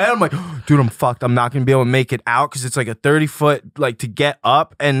process through my head, I'm like, dude, I'm fucked. I'm not gonna be able to make it out because it's like a 30-foot, like to get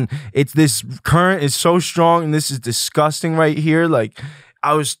up, and it's this current is so strong, and this is disgusting right here. Like,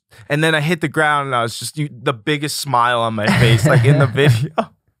 and then I hit the ground, and I was just the biggest smile on my face, like in the video.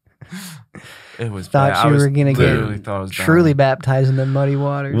 It was bad. Thought you were going to literally get thought I was dying. truly baptized in the muddy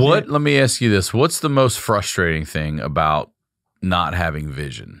waters. Let me ask you this. What's the most frustrating thing about not having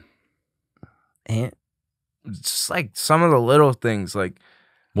vision? And Just like some of the little things, like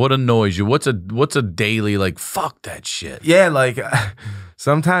What annoys you? What's a daily, like, fuck that shit? yeah, like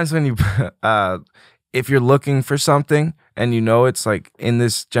sometimes when you if you're looking for something and you know it's like in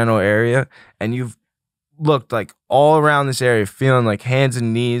this general area and you've looked like all around this area feeling like hands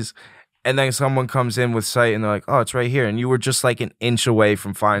and knees, and then someone comes in with sight and they're like, oh, it's right here, and you were just like an inch away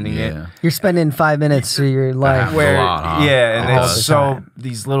from finding it. you're spending 5 minutes of your life. happens a lot, huh? Yeah, and All it's the so time.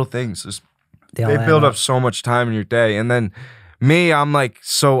 these little things just They all they add build up. up so much time in your day. And then me, I'm like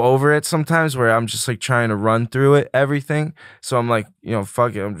so over it sometimes where I'm just like trying to run through it, everything. So I'm like,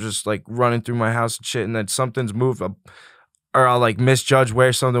 fuck it. I'm just like running through my house and shit. And then something's moved up, or I'll like misjudge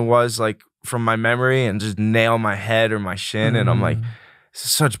where something was like from my memory and just nail my head or my shin. And I'm like, this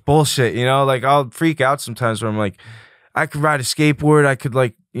is such bullshit, Like I'll freak out sometimes where I'm like, I could ride a skateboard. I could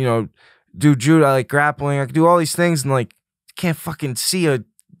like, do judo, I like grappling. I could do all these things and like can't fucking see a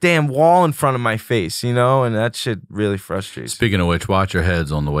damn wall in front of my face, and that shit really frustrates me. Speaking of which, watch your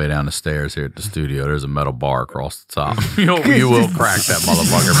heads on the way down the stairs here at the studio. There's a metal bar across the top. You will crack that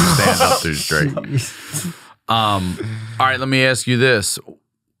motherfucker if you stand up too straight. All right, let me ask you this.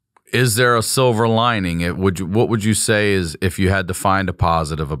 Is there a silver lining? What would you say is, if you had to find a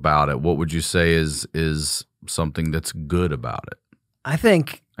positive about it, what would you say is something that's good about it? I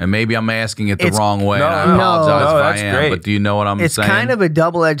think And maybe I'm asking it the It's- wrong way, No, and I no, apologize no, if I that's am, great. but do you know what I'm it's saying? kind of a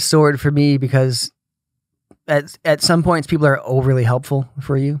double-edged sword for me because at some points people are overly helpful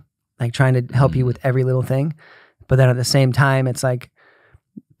for you, like trying to help you with every little thing. But then at the same time, it's like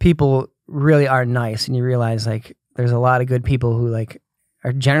people really are nice, and you realize like there's a lot of good people who like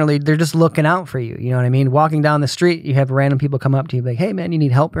are generally, they're just looking out for you. You know what I mean? Walking down the street, you have random people come up to you like, hey man, you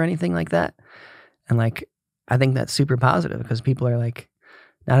need help or anything like that? And like, I think that's super positive because people are like,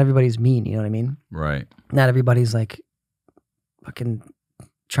 not everybody's mean, you know what I mean? Right. Not everybody's like fucking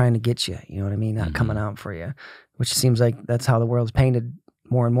trying to get you, you know what I mean? Not coming out for you, which seems like that's how the world's painted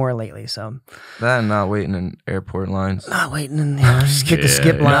more and more lately. So That and not waiting in airport lines. not waiting and get the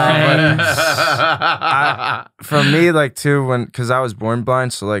skip Yeah. line. For me, like too, because I was born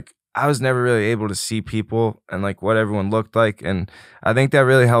blind, so like I was never really able to see people and like what everyone looked like, and I think that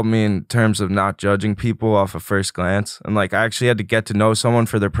really helped me in terms of not judging people off of first glance, and like I actually had to get to know someone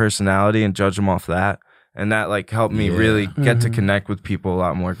for their personality and judge them off that, and that like helped me really get to connect with people a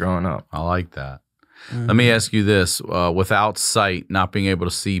lot more growing up. I like that. Let me ask you this. Without sight, not being able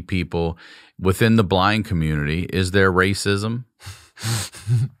to see people within the blind community, is there racism?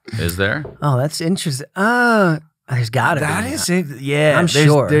 Is there? Oh, that's interesting. There's got to be. That is it. Yeah, I'm there's,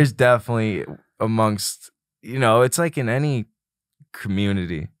 sure. There's definitely amongst, it's like in any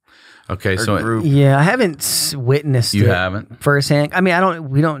community Okay, or so group. Yeah, I haven't witnessed you it haven't? firsthand. I mean,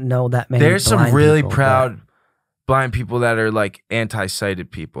 we don't know that many. There's some blind really people, but- proud blind people that are like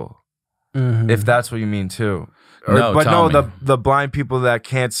anti-sighted people. Mhm. If that's what you mean too. No, but tell no, me. the blind people that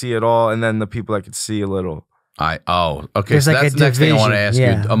can't see at all, and then the people that can see a little. Okay. There's So like that's a the next thing I want to ask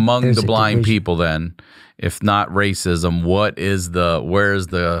division. you. Yeah, Among there's the a blind division. people, then, if not racism, where's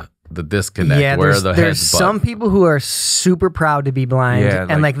the disconnect? Yeah, Where are there's, the there's heads? some people who are super proud to be blind, Yeah,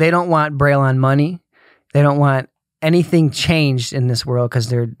 and like they don't want Braille on money. They don't want anything changed in this world because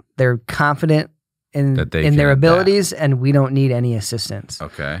they're confident in That they in their can abilities, and we don't need any assistance.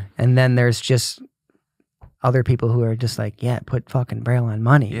 Okay. And then there's just other people who are just like, yeah, put fucking Braille on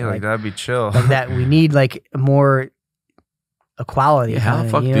money. Yeah, like that'd be chill. like that. We need like more equality. Yeah, how the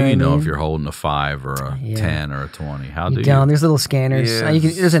kinda, fuck do what you I know mean? if you're holding a 5 or a Yeah. 10 or a 20? How You do don't. you? There's little scanners. Yeah.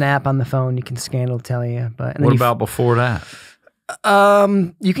 There's an app on the phone you can scan. It'll tell you. But and then What you about before that?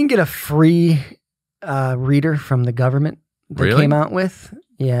 You can get a free reader from the government they Really? came out with.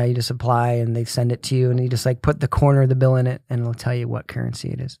 Yeah, you just apply and they send it to you, and you just like put the corner of the bill in it, and it'll tell you what currency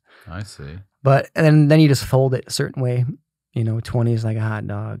it is. I see. But and then you just fold it a certain way. 20 is like a hot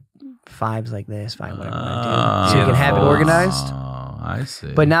dog, 5's like this, 5 whatever. So you can have it organized. Oh, I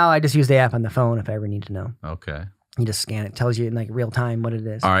see. But now I just use the app on the phone if I ever need to know. Okay. You just scan it, tells you in like real time what it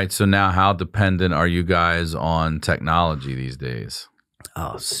is. All right. So now, how dependent are you guys on technology these days?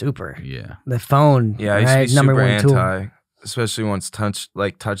 Oh, super. Yeah. The phone. Yeah, I used to right? be Number super one tool. anti, especially once touch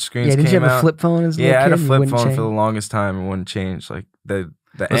screens Yeah, didn't came you have out. a flip phone as a little Yeah, I had a kid? You flip wouldn't phone change? for the longest time and wouldn't change. Like the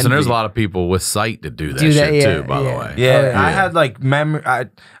Listen, there's a envy. lot of people with sight that do that Do that, shit yeah, too, by yeah. the way. Yeah, yeah. I had like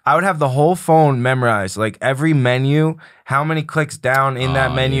I would have the whole phone memorized, like every menu, how many clicks down in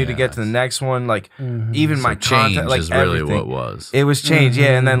that Oh, menu to get to the yes. next one, like Mhm. even So my change content, like is really everything. what was. It was change,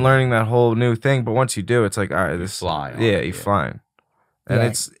 yeah, and then Mhm. learning that whole new thing. But once you do, it's like, all right, this fly on yeah, it, you're yeah. flying, and Yeah.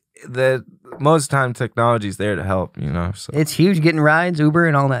 it's the most of the time technology's there to help, So It's huge getting rides, Uber,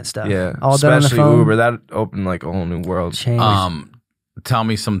 and all that stuff. yeah, all done on the especially phone. Uber, that opened like a whole new world. Change. Tell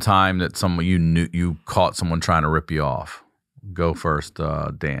me some time that you caught someone trying to rip you off. Go first,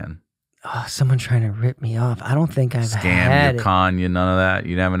 Dan. Oh, someone trying to rip me off. I don't think I've Scam had you, it. con you, none of that.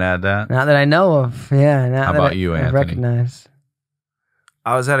 You haven't had that. Not that I know of. Yeah. Not How that about I, you, I Anthony? recognize.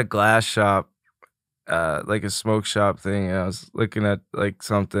 I was at a glass shop, like a smoke shop thing, and I was looking at like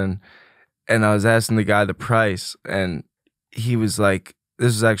something, and I was asking the guy the price, and he was like, this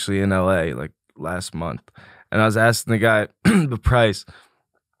was actually in LA, like last month, and I was asking the guy the price,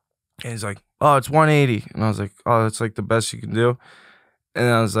 and he's like, oh, it's 180, and I was like, oh, that's like the best you can do, and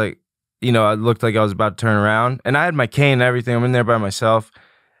I was like, I looked like I was about to turn around, and I had my cane and everything, I'm in there by myself,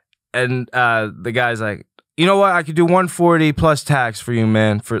 and the guy's like, you know what, I could do 140 plus tax for you,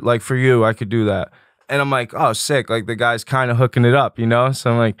 man, for you, I could do that. And I'm like, oh, sick. Like, the guy's kind of hooking it up,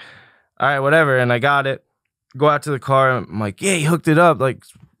 So I'm like, all right, whatever. And I got it. Go out to the car. And I'm like, yeah, he hooked it up. Like,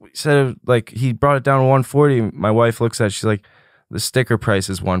 he said, like, he brought it down to 140. My wife looks at it. She's like, the sticker price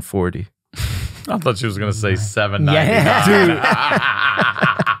is 140. I thought she was gonna say $7.99. Yeah.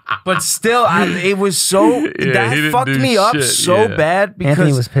 But still, it was so, he that didn't fucked do me up shit, so yeah. bad because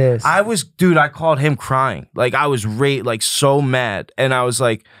Anthony was pissed. I called him crying. Like, I was like so mad. And I was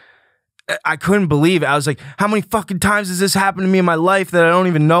like, I couldn't believe it. I was like, how many fucking times has this happened to me in my life that I don't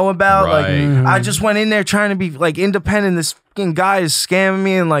even know about? Right. Like, I just went in there trying to be like independent. This fucking guy is scamming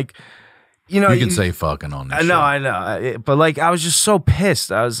me and like, You can say fucking on this. I know. But like, I was just so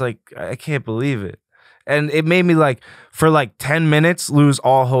pissed. I was like, I can't believe it. And it made me like, for like 10 minutes, lose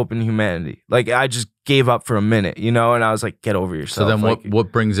all hope in humanity. Like, I just gave up for a minute, And I was like, get over yourself. So then like,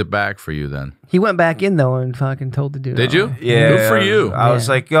 what brings it back for you then? He went back in though and fucking told the dude. Did you? Yeah. Good for you. I was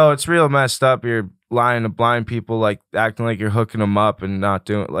Yeah. like, yo, it's real messed up. You're lying to blind people, like acting like you're hooking them up and not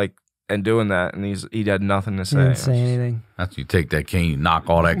doing doing that. And he had nothing to He say. didn't say anything. After you take that cane, you knock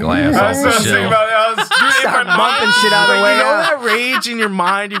all that glass I off was the just thinking shelf. about it. I was Start bumping shit out of the way. You know out. that rage in your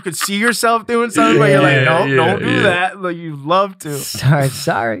mind? You could see yourself doing something, but you're like, Yeah, no, yeah, don't do yeah. that. Like, you love to.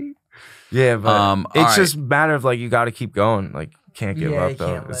 Sorry. Yeah, but all it's right. just a matter of like, you got to keep going. Like, you can't give Yeah, up you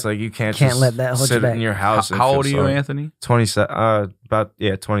though. can't It's let- like you can't can't just let that hold you sit back. in your house. and How feel old are you, sorry. Anthony? 27.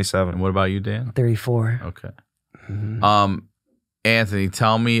 27. And what about you, Dan? 34. Okay. Mhm. Anthony,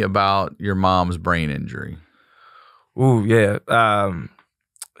 tell me about your mom's brain injury. Ooh, yeah.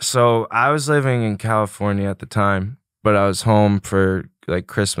 So I was living in California at the time, but I was home for like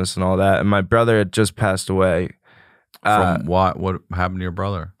Christmas and all that. And my brother had just passed away. From what happened to your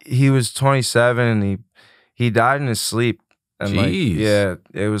brother? He was 27 and he died in his sleep. And like, Jeez. yeah,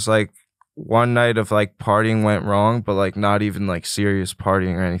 it was like one night of like partying went wrong, but like not even like serious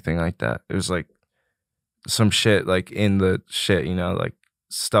partying or anything like that. It was like some shit like in the shit, like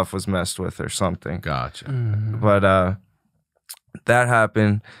stuff was messed with or something. Gotcha. Mhm. But that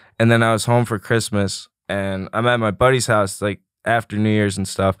happened, and then I was home for Christmas, and I'm at my buddy's house like after New Year's and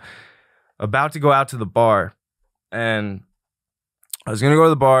stuff, about to go out to the bar, and I was gonna go to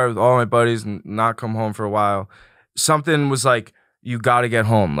the bar with all my buddies and not come home for a while. Something was like, you gotta get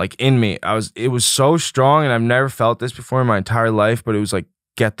home, like in me. It was so strong, and I've never felt this before in my entire life, but it was like,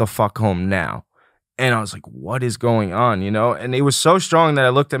 get the fuck home now. And I was like, what is going on, And it was so strong that I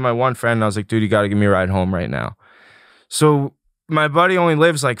looked at my one friend and I was like, dude, you gotta give me a ride home right now. So my buddy only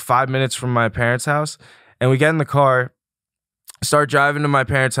lives like 5 minutes from my parents' house, and we get in the car, start driving to my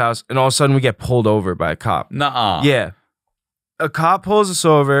parents' house, and all of a sudden we get pulled over by a cop. Nuh-uh. Yeah. A cop pulls us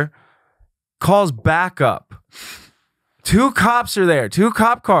over, calls backup. 2 cops are there, 2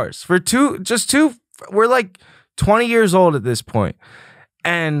 cop cars for just two. We're like 20 years old at this point.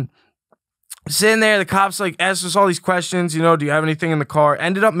 And sitting there, the cops like asked us all these questions, you know, do you have anything in the car?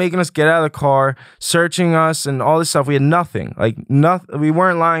 Ended up making us get out of the car, searching us and all this stuff. We had nothing, like nothing. We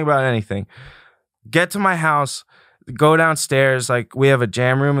weren't lying about anything. Get to my house, go downstairs. Like we have a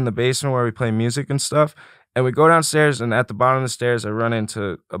jam room in the basement where we play music and stuff. And we go downstairs, and at the bottom of the stairs, I run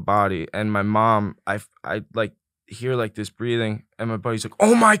into a body. And my mom, I like hear like this breathing, and my buddy's like,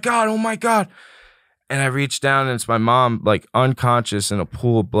 oh my God, oh my God. And I reach down, and it's my mom, like unconscious in a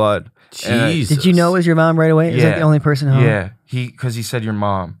pool of blood. Jesus. Did you know it was your mom right away? Is that the only person home? Yeah, because he said your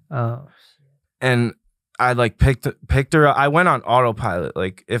mom. Oh. And I like picked her up. I went on autopilot.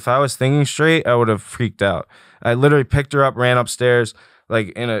 Like if I was thinking straight, I would have freaked out. I literally picked her up, ran upstairs, like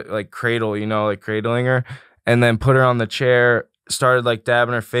in a like cradle, you know, like cradling her, and then put her on the chair, started like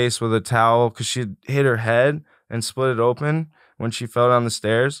dabbing her face with a towel because she hit her head and split it open when she fell down the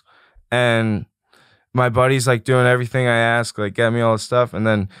stairs. And my buddy's like doing everything I ask, like get me all the stuff. And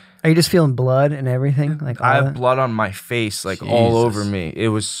then Are you just feeling blood and everything? Like I have blood on my face, like all over me. It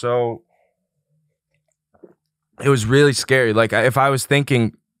was really scary. Like if I was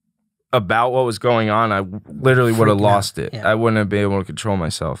thinking about what was going on, I literally would have lost it. Yeah. I wouldn't have been able to control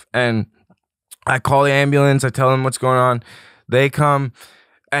myself. And I call the ambulance. I tell them what's going on. They come,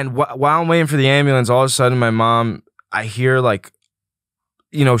 and while I'm waiting for the ambulance, all of a sudden my mom, I hear like,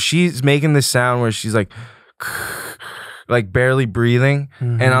 you know, she's making this sound where she's like barely breathing.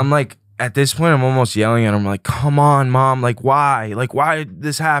 And I'm like, at this point, I'm almost yelling at her. I'm like, come on, Mom. Like, why? Like, why did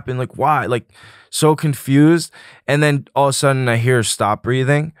this happen? Like, why? Like, so confused. And then all of a sudden I hear her stop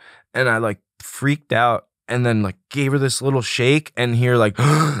breathing. And I like freaked out, and then like gave her this little shake, and hear like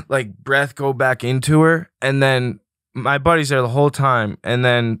like breath go back into her. And then my buddy's there the whole time. And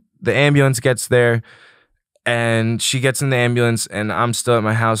then the ambulance gets there, and she gets in the ambulance, and I'm still at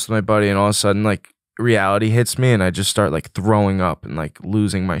my house with my buddy. And all of a sudden like reality hits me, and I just start like throwing up and like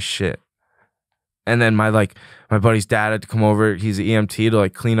losing my shit. And then my buddy's dad had to come over. He's an EMT to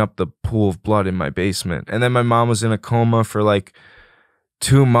like clean up the pool of blood in my basement. And then my mom was in a coma for like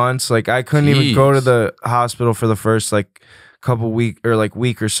 2 months. Like I couldn't even go to the hospital for the first like couple week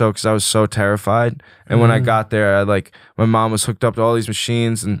or so because I was so terrified. And when I got there, I like my mom was hooked up to all these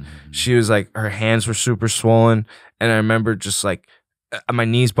machines, and she was like, her hands were super swollen. And I remember just like my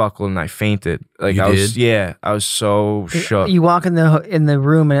knees buckled and I fainted. Like I was so shook. You walk in the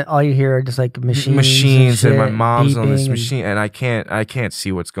room, and all you hear are just like machines and my mom's on this machine, and I can't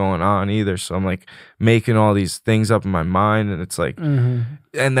see what's going on either. So I'm like making all these things up in my mind, and it's like, and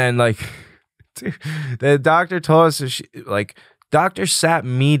then like dude, the doctor told us, doctor sat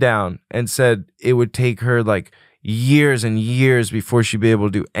me down and said it would take her like years and years before she'd be able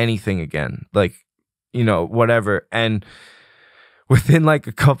to do anything again, like, you know, whatever. And within like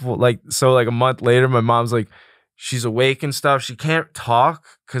a month later, my mom's like, she's awake and stuff. She can't talk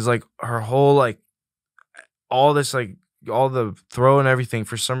because like her whole like all this like all the throw and everything,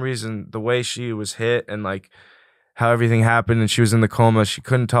 for some reason, the way she was hit and like how everything happened, and she was in the coma, she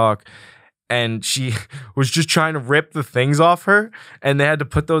couldn't talk. And she was just trying to rip the things off her, and they had to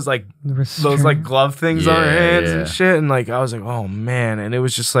put those like glove things on her hands and shit. And like I was like, oh man. And it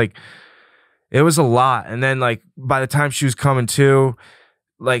was just like, it was a lot. And then like by the time she was coming to,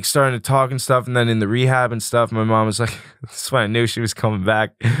 like starting to talk and stuff, and then in the rehab and stuff, my mom was like, this is when I knew she was coming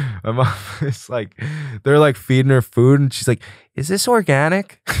back. My mom was like, they're like feeding her food, and she's like, is this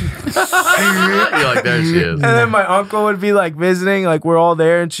organic? You're like, there she is. And then my uncle would be like visiting, like we're all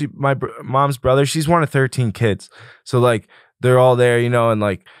there, and my mom's brother, she's one of 13 kids, so like they're all there, you know. And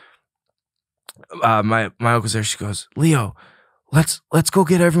like my uncle's there. She goes, Leo, let's go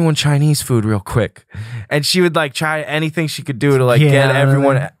get everyone Chinese food real quick. And she would like try anything she could do to like get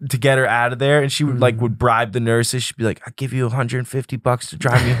everyone to get her out of there. And she would would bribe the nurses. She'd be like, I'll give you $150 to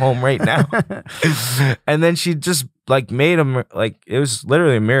drive me home right now. And then she just like made them, like it was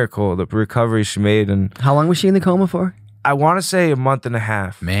literally a miracle, the recovery she made. And how long was she in the coma for? I want to say a month and a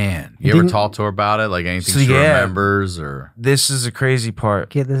half. Man, you ever talk to her about it? Like anything she remembers? Or this is a crazy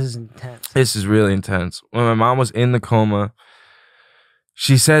part. Yeah, this is intense. This is really intense. When my mom was in the coma,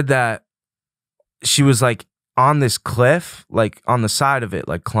 she said that she was like on this cliff, like on the side of it,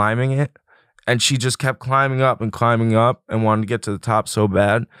 like climbing it. And she just kept climbing up and wanted to get to the top so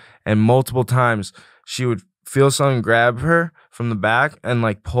bad. And multiple times she would feel something grab her from the back and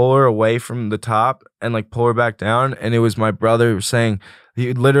like pull her away from the top and like pull her back down. And it was my brother saying,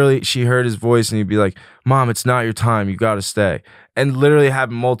 she heard his voice and he'd be like, Mom, it's not your time. You got to stay. And literally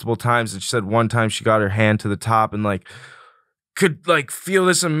happened multiple times. And she said one time she got her hand to the top and like could like feel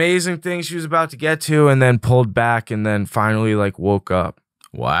this amazing thing she was about to get to and then pulled back and then finally like woke up.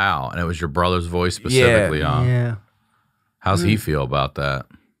 Wow. And it was your brother's voice specifically on. Yeah. How's he feel about that?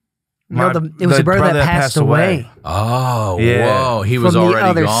 No, it was the brother that passed away. Oh, Yeah. whoa. He was From the already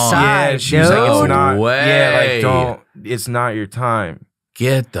other gone. side. Yeah, she was like, No it's not. way. Yeah, like it's not your time.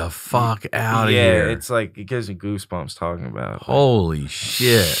 Get the fuck out of Yeah, here. it's like it gives me goosebumps talking about it. Holy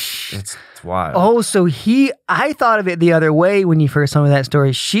shit. It's wild. Oh, so I thought of it the other way when you first told me that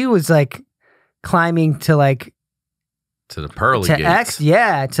story. She was like climbing to like To the pearly to gates. X,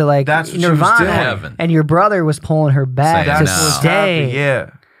 yeah, to like That's what she was Nirvana, doing. Heaven. and your brother was pulling her back Saying to no. stay. Yeah.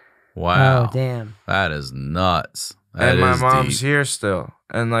 Wow. Oh, damn. That is nuts. That And my is mom's deep. here still.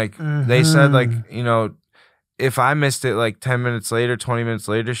 And like they said, like, you know, if I missed it like 10 minutes later, 20 minutes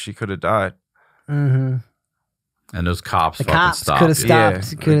later, she could have died. Mm-hmm. And those cops The fucking cops stopped could have you.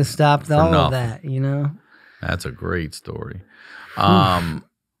 stopped. Could have stopped For all of nothing. that. You know. That's a great story.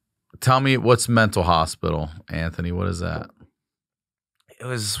 Tell me, what's mental hospital, Anthony? What is that? It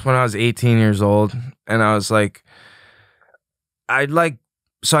was when I was 18 years old. And I was like,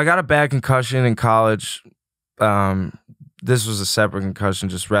 so I got a bad concussion in college. This was a separate concussion,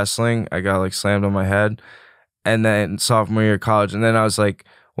 just wrestling. I got like slammed on my head. And then sophomore year of college. And then I was like,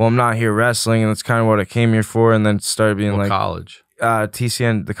 well, I'm not here wrestling. And that's kind of what I came here for. And then started being What like, college?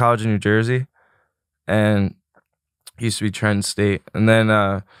 TCN, the college in New Jersey. And used to be Trenton State. And then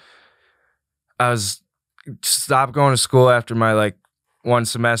I stopped going to school after my like one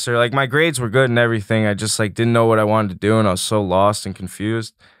semester. Like my grades were good and everything. I just like didn't know what I wanted to do. And I was so lost and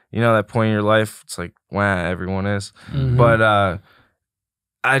confused. You know, that point in your life, it's like, wow, everyone is. Mhm. But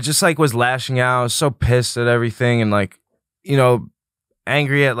I just like was lashing out. I was so pissed at everything and like, you know,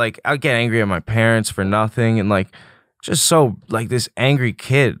 angry at like, I would get angry at my parents for nothing and like just so like this angry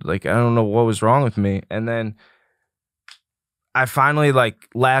kid. Like, I don't know what was wrong with me. And then I finally like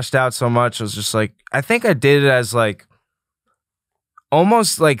lashed out so much. I was just like, I think I did it as like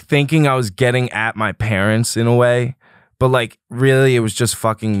almost like thinking I was getting at my parents in a way. But like really it was just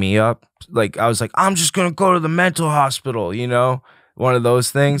fucking me up. Like I was like, I'm just gonna go to the mental hospital, you know? One of those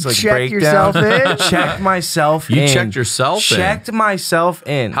things, like Check breakdown. yourself in? Checked myself You in. checked yourself in? Checked myself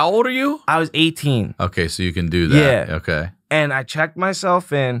in. How old are you? I was 18. Okay, so you can do that. Yeah. Okay. And I checked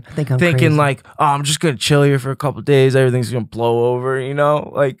myself in, I think I'm thinking crazy. like, oh, I'm just gonna chill here for a couple days. Everything's gonna blow over, you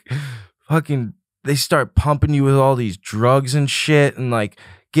know? Like, fucking, they start pumping you with all these drugs and shit, and like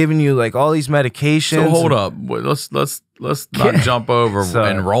giving you like all these medications. So hold up. Wait, let's not jump over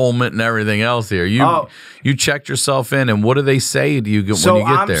Sorry. enrollment and everything else here. You checked yourself in, and what do they say to you when you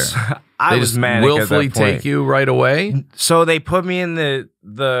get there? I They was just manic willfully at that point. take you right away. So they put me in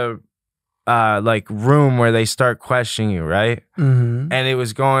the like room where they start questioning you, right? Mhm. And it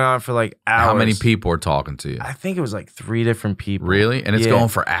was going on for like hours. How many people are talking to you? I think it was like 3 different people. Really? And it's Yeah. going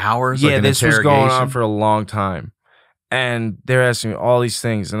for hours? Yeah, like an this was going on interrogation? for a long time. And they're asking me all these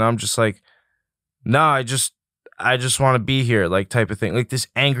things. And I'm just like, no, I just want to be here, like type of thing. Like this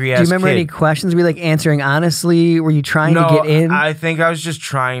angry ass Do you remember kid. any questions? Were you like answering honestly? Were you trying No, to get in? I think I was just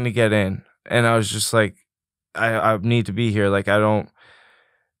trying to get in. And I was just like, I need to be here. Like I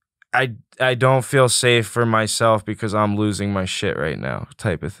don't feel safe for myself because I'm losing my shit right now,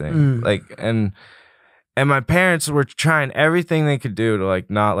 type of thing. Mm. Like and my parents were trying everything they could do to like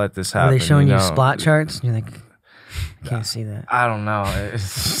not let this happen. Were they showing you know? spot charts? And you're like, I can't see that. I don't know.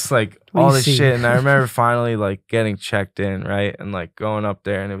 It's just like What do all you this see? shit. And I remember finally like getting checked in, right? And like going up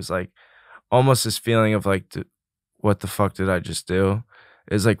there, and it was like almost this feeling of like, what the fuck did I just do?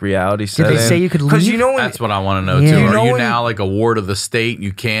 It's like reality set Did they in. say you could Because leave? you know when That's what I want to know, Yeah. too. You Are know you when- now like a ward of the state and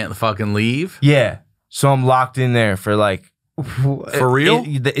you can't fucking leave? Yeah. So I'm locked in there for like For real?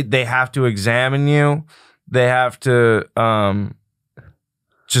 They have to examine you. They have to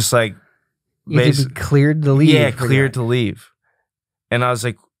just like You have to be cleared to leave. yeah, for cleared that. to leave. And I was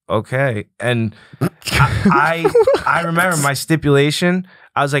like, okay. And I remember my stipulation.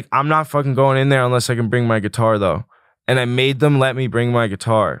 I was like, I'm not fucking going in there unless I can bring my guitar though. And I made them let me bring my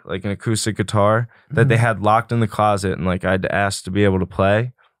guitar, like an acoustic guitar that they had locked in the closet, and like I'd asked to be able to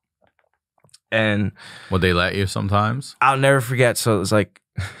play. And Would they let you sometimes? I'll never forget. So it was like,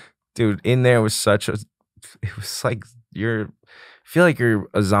 dude, in there was it was like I feel like you're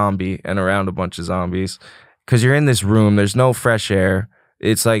a zombie and around a bunch of zombies because you're in this room. There's no fresh air.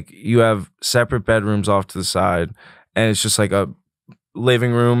 It's like you have separate bedrooms off to the side, and it's just like a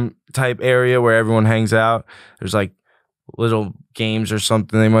living room, type area where everyone hangs out. There's like little games or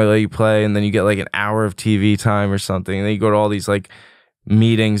something they might let you play, and then you get like an hour of TV time or something, and then you go to all these like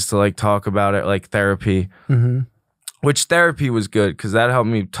meetings to like talk about it, like therapy. Which therapy was good because that helped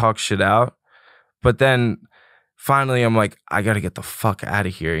me talk shit out. But then finally I'm like, I gotta get the fuck out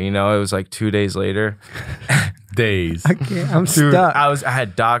of here. You know, it was like 2 days later. Days. I can't. I'm Dude, stuck. I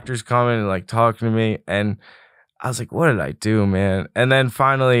had doctors coming and like talking to me, and I was like, what did I do, man? And then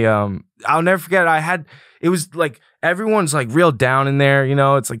finally, I'll never forget, it was like everyone's like real down in there, you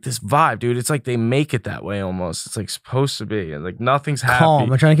know. It's like this vibe, dude. It's like they make it that way almost. It's like supposed to be, and like nothing's happy.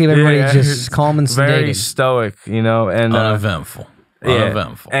 Calm. I'm trying to keep everybody just calm and very sedated. stoic, you know. And Uneventful. yeah.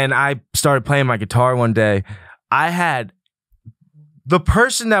 Uneventful. And I started playing my guitar one day. I had the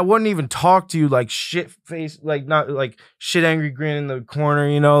person that wouldn't even talk to you, like shit face, like not like shit angry grin in the corner,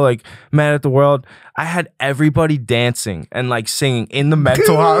 you know, like mad at the world. I had everybody dancing and like singing in the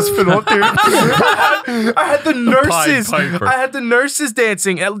mental hospital, dude. I had the nurses. I had the nurses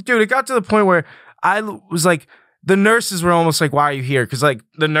dancing. And, dude, it got to the point where I was like, the nurses were almost like, why are you here? Because like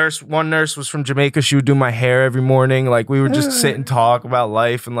one nurse was from Jamaica. She would do my hair every morning. Like we would just sit and talk about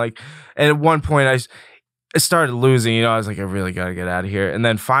life. And like, and at one point I started losing, you know, I was like, I really got to get out of here. And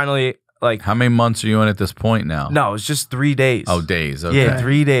then finally, like. How many months are you in at this point now? No, it was just 3 days. Oh, days. Okay. Yeah,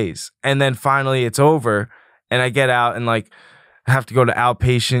 3 days. And then finally it's over. And I get out and like, I have to go to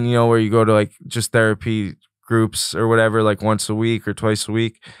outpatient, you know, where you go to like just therapy groups or whatever, like once a week or twice a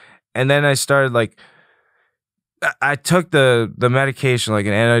week. And then I started like, I took the medication, like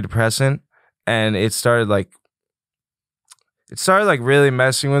an antidepressant, and it started like really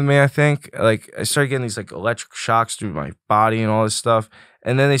messing with me, I think. Like I started getting these like electric shocks through my body and all this stuff.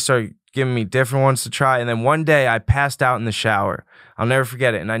 And then they started giving me different ones to try. And then one day I passed out in the shower. I'll never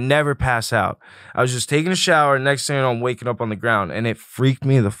forget it. And I never pass out. I was just taking a shower, and next thing you know, I'm waking up on the ground, and it freaked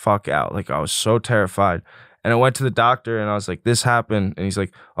me the fuck out. Like I was so terrified. And I went to the doctor and I was like, this happened. And he's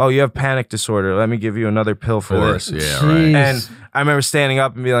like, oh, you have panic disorder. Let me give you another pill for this. Yeah, right. And I remember standing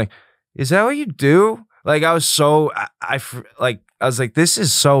up and being like, is that what you do? Like I was so, I was like, this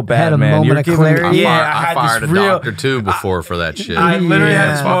is so bad, had a man. moment of clarity. I fired a doctor too before for that shit. I literally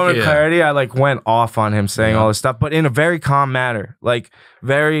had this moment of Yeah. clarity. I like went off on him saying all this stuff, but in a very calm manner, like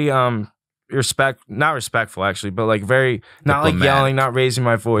very not respectful actually, but like very not like yelling, not raising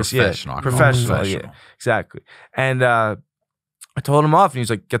my voice. Professional. Professional. Yeah, exactly. And I told him off, and he's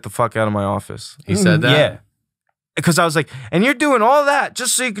like, "Get the fuck out of my office." He said that? Yeah. Because I was like, and you're doing all that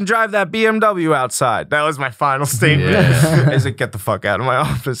just so you can drive that BMW outside. That was my final statement. Yeah. I was like, get the fuck out of my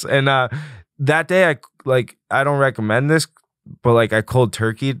office. And that day, I don't recommend this, but like I cold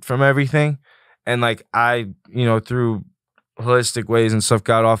turkeyed from everything. And like I, you know, through holistic ways and stuff,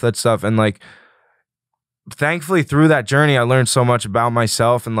 got off that stuff. And like, thankfully through that journey, I learned so much about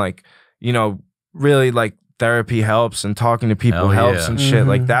myself, and like, you know, really like therapy helps, and talking to people helps and shit.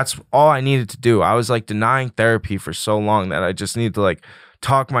 Like that's all I needed to do. I was like denying therapy for so long that I just need to like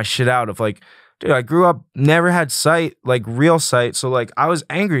talk my shit out of like, dude, I grew up, never had sight, like real sight. So like I was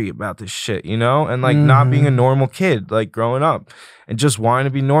angry about this shit, you know, and like not being a normal kid, like growing up, and just wanting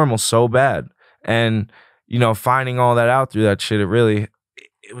to be normal so bad. And, you know, finding all that out through that shit, it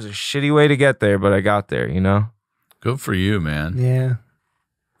was a shitty way to get there, but I got there, you know? Good for you, man. Yeah.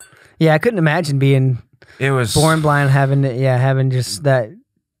 Yeah, I couldn't imagine being It was born blind, having just that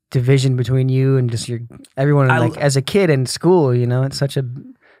division between you and just everyone. Like as a kid in school, you know, it's such a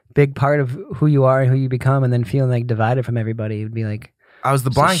big part of who you are and who you become, and then feeling like divided from everybody. It would be like I was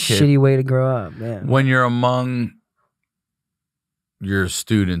the blind kid. Shitty way to grow up. Yeah. When you're among your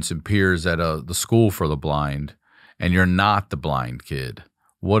students and peers at the school for the blind, and you're not the blind kid,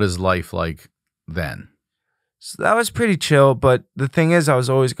 what is life like then? So that was pretty chill, but the thing is, I was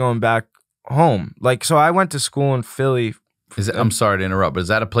always going back home. Like, so I went to school in Philly. I'm sorry to interrupt, but is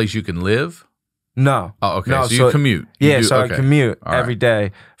that a place you can live? No. Oh, okay. No, so you commute. I commute every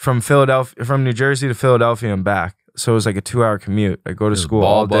day from New Jersey to Philadelphia and back. So it was like a 2-hour commute. I go to school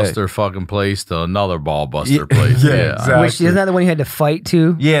all day. Ballbuster fucking place to another ballbuster place. Yeah, exactly. Which isn't that the one you had to fight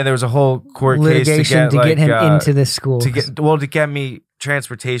to? Yeah, there was a whole court litigation case to get him into the school. To get me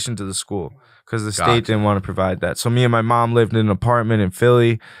transportation to the school, because the state didn't want to provide that. So me and my mom lived in an apartment in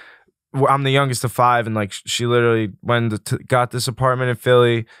Philly. I'm the youngest of 5, and like she literally got this apartment in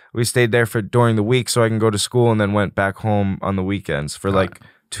Philly. We stayed there during the week so I can go to school, and then went back home on the weekends for like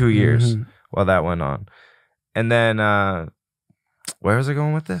 2 years while that went on. And then where was I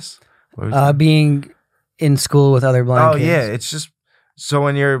going with this? Being in school with other blind kids. Yeah, it's just so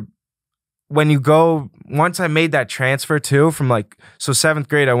when you're when you go, once I made that transfer too, from like, so 7th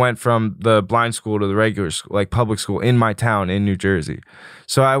grade, I went from the blind school to the regular school, like public school in my town in New Jersey.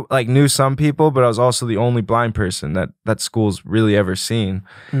 So I like knew some people, but I was also the only blind person that school's really ever seen.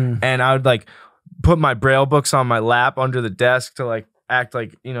 And I would like put my Braille books on my lap under the desk to like act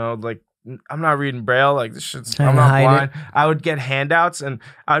like, you know, like I'm not reading Braille, like this shit's, I'm not blind. I would get handouts and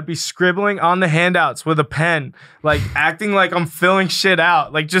I would be scribbling on the handouts with a pen, like acting like I'm filling shit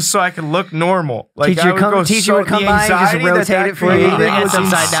out, like just so I could look normal. Like teacher would come by and just rotate it for you. It's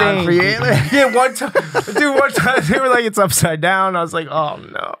upside down for you. Yeah, one time they were like, it's upside down. I was like, oh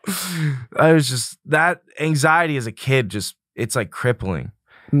no. I was just, that anxiety as a kid, just, it's like crippling.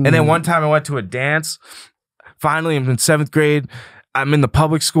 And then one time I went to a dance. Finally, I'm in 7th grade. I'm in the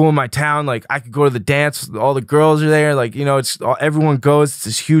public school in my town. Like I could go to the dance. All the girls are there. Like, you know, it's everyone goes. It's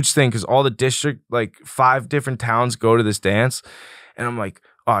this huge thing because all the district, like 5 different towns go to this dance. And I'm like,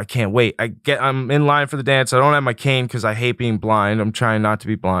 oh, I can't wait. I'm in line for the dance. I don't have my cane because I hate being blind. I'm trying not to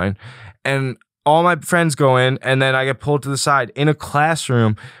be blind. And all my friends go in, and then I get pulled to the side in a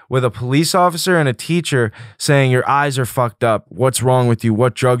classroom with a police officer and a teacher saying, your eyes are fucked up. What's wrong with you?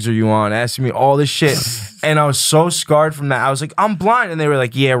 What drugs are you on? Asking me all this shit. And I was so scarred from that. I was like, I'm blind. And they were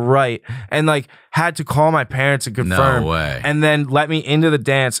like, yeah, right. And like had to call my parents and confirm. No way. And then let me into the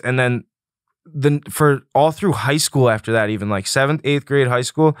dance. And then for all through high school after that, even like 7th, 8th grade high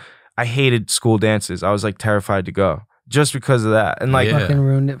school, I hated school dances. I was like terrified to go just because of that. And like fucking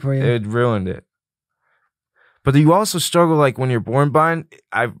ruined it for you. It ruined it. But you also struggle like when you're born blind.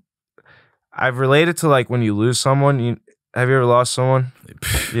 I've related to like when you lose someone. Have you ever lost someone?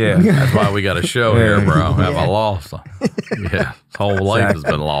 Yeah. That's why we got a show here, bro. Have I lost? Yeah. His whole life has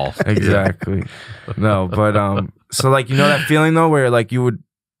been lost. Exactly. No, but so like, you know that feeling though where like have you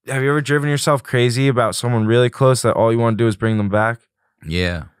ever driven yourself crazy about someone really close that all you want to do is bring them back?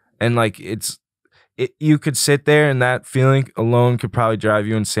 Yeah. And like you could sit there and that feeling alone could probably drive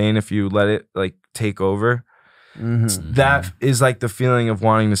you insane if you let it like take over. That is like the feeling of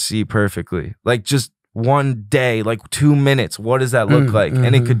wanting to see perfectly. Like just one day, like 2 minutes. What does that look like?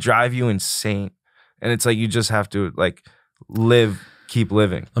 And it could drive you insane. And it's like you just have to like keep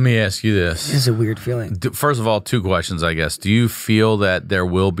living. Let me ask you this. This is a weird feeling. First of all, 2 questions, I guess. Do you feel that there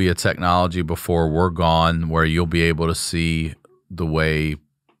will be a technology before we're gone where you'll be able to see the way,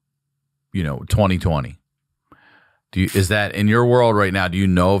 2020? Is that in your world right now? Do you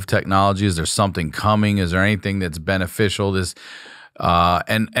know of technology? Is there something coming? Is there anything that's beneficial?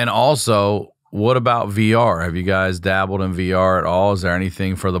 And also, what about VR? Have you guys dabbled in VR at all? Is there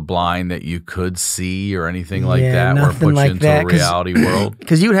anything for the blind that you could see or anything like that, where it puts you into a reality world?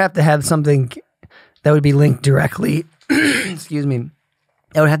 Because you would have to have something that would be linked directly. Excuse me.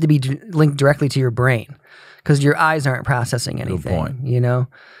 That would have to be linked directly to your brain because your eyes aren't processing anything. Good point.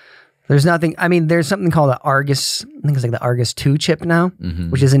 There's nothing. I mean, there's something called the Argus. I think it's like the Argus 2 chip now,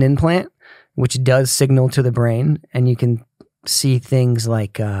 which is an implant, which does signal to the brain, and you can see things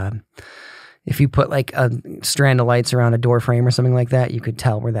like if you put like a strand of lights around a door frame or something like that, you could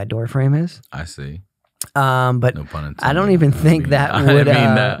tell where that door frame is. I see. But no pun intended. I don't even think that would.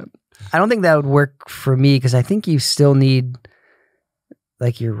 I don't think that would work for me because I think you still need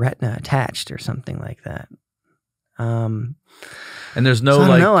like your retina attached or something like that. And there's no I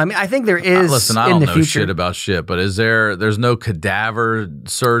don't know. I mean, I think there is. Listen, I don't know shit about shit, but there's no cadaver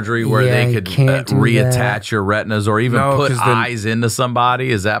surgery where they could reattach your retinas or even put eyes into somebody?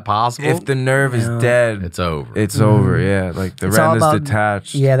 Is that possible? If the nerve is dead, it's over. It's over. Yeah, like the retina's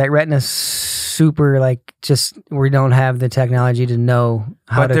detached. Yeah, that retina's super. Like, just we don't have the technology to know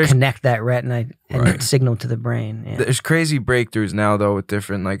how to connect that retina and signal to the brain. Yeah. There's crazy breakthroughs now though with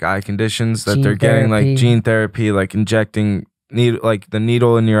different like eye conditions that they're getting, like gene therapy, like injecting the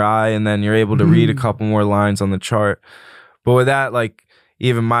needle in your eye, and then you're able to read a couple more lines on the chart. But with that, like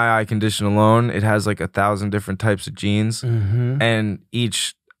even my eye condition alone, it has like 1,000 different types of genes, and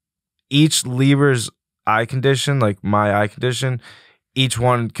each Lieber's eye condition, like my eye condition, each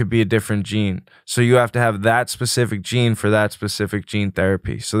one could be a different gene. So you have to have that specific gene for that specific gene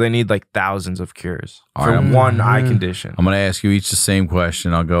therapy. So they need like thousands of cures for one eye condition. I'm going to ask you each the same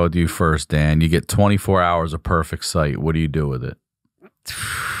question. I'll go with you first, Dan. You get 24 hours of perfect sight. What do you do with it?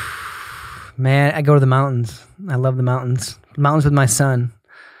 Man, I go to the mountains. I love the mountains. Mountains with my son.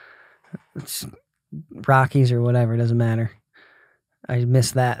 It's Rockies or whatever. It doesn't matter. I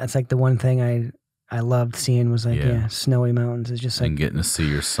miss that. That's like the one thing I loved seeing was like, snowy mountains. It's just like, and getting to see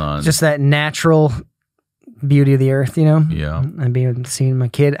your son. Just that natural beauty of the earth, Yeah. And being seeing my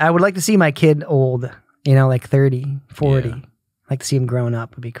kid. I would like to see my kid old, like 30, 40. Yeah. Like to see him growing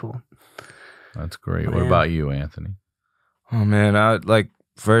up would be cool. That's great. What about you, Anthony? Oh man, I like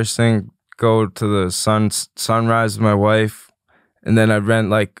first thing go to the sunrise with my wife, and then I'd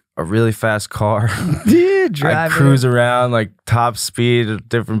rent like a really fast car. I'd cruise around like top speed at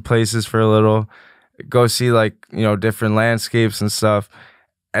different places for a little, go see like, you know, different landscapes and stuff.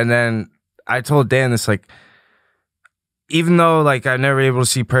 And then I told Dan this, like, even though like I never able to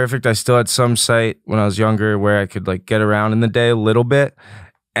see perfect, I still had some sight when I was younger where I could like get around in the day a little bit,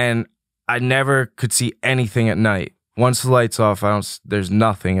 and I never could see anything at night. Once the lights off, there's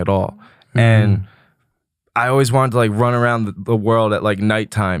nothing at all. And I always wanted to like run around the world at like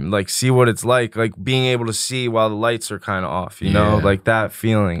nighttime, like see what it's like being able to see while the lights are kind of off, you know, like that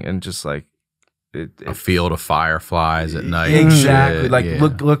feeling, and just like a field of fireflies at night. Exactly. Like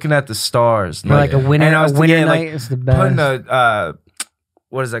looking at the stars. Like a winter night is the best. Putting a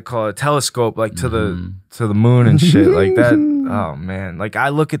what is that called? A telescope like to the moon and shit like that. Oh man. Like I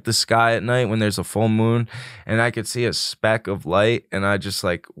look at the sky at night when there's a full moon and I could see a speck of light, and I just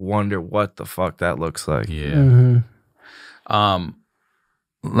like wonder what the fuck that looks like. Yeah.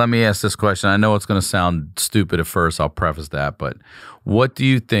 Let me ask this question. I know it's going to sound stupid at first. I'll preface that. But what do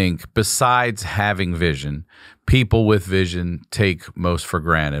you think, besides having vision, people with vision take most for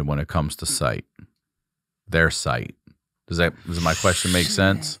granted when it comes to sight? Their sight. Does my question make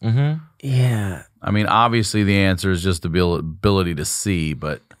sense? Yeah. I mean, obviously the answer is just the ability to see,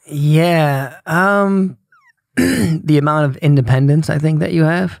 but... Yeah. The amount of independence I think that you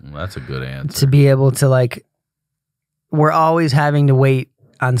have. Well, that's a good answer. To be able to like... We're always having to wait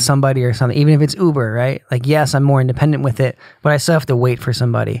on somebody or something, even if it's Uber, right? Like, yes, I'm more independent with it, but I still have to wait for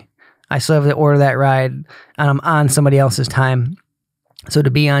somebody. I still have to order that ride, and I'm on somebody else's time. So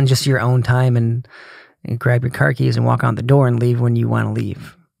to be on just your own time and grab your car keys and walk out the door and leave when you want to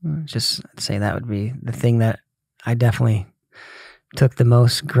leave. Just say that would be the thing that I definitely took the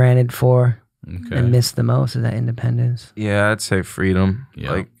most granted for and missed the most, is that independence. Yeah, I'd say freedom.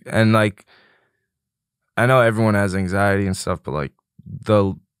 Yeah. Like, and like, I know everyone has anxiety and stuff, but like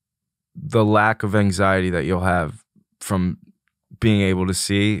the lack of anxiety that you'll have from being able to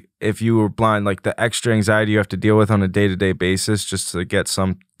see, if you were blind, like the extra anxiety you have to deal with on a day-to-day basis just to get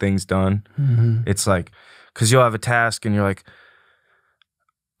some things done. It's like, because you'll have a task and you're like,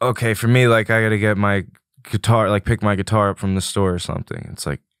 okay, for me, like I gotta get my guitar, like pick my guitar up from the store or something. It's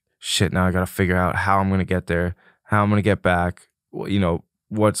like, shit, now I gotta figure out how I'm gonna get there, how I'm gonna get back, you know,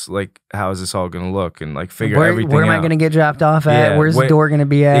 what's like, how is this all gonna look, and like figure everything out. Where am I gonna get dropped off at? Where's the door gonna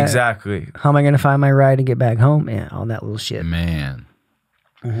be at? Exactly. How am I gonna find my ride to get back home? Yeah, all that little shit. Man.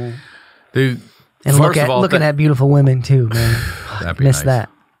 Dude, and looking at beautiful women too, man. That'd be Miss nice.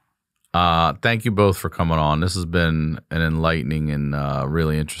 that. Thank you both for coming on. This has been an enlightening and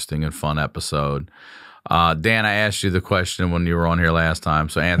really interesting and fun episode. Dan, I asked you the question when you were on here last time.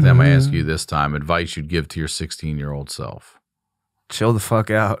 So, Anthony, I'm going to ask you this time. Advice you'd give to your 16-year-old self. Chill the fuck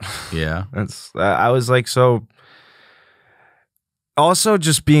out. Yeah. I was like, so... Also,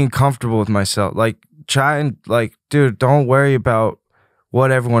 just being comfortable with myself. Like, try and, like, dude, don't worry about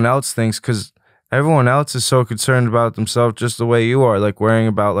what everyone else thinks, because everyone else is so concerned about themselves just the way you are, like worrying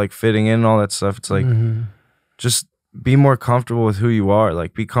about like fitting in and all that stuff. It's like, just be more comfortable with who you are.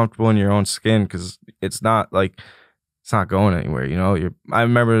 Like, be comfortable in your own skin, because it's not like, it's not going anywhere, you know? I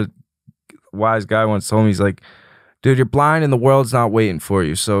remember a wise guy once told me, he's like, dude, you're blind and the world's not waiting for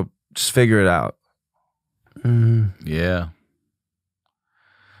you, so just figure it out. Yeah.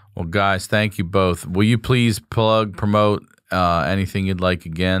 Well, guys, thank you both. Will you please promote anything you'd like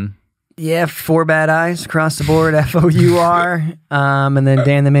again? Yeah, 4 Bad Eyes across the board, FOUR. And then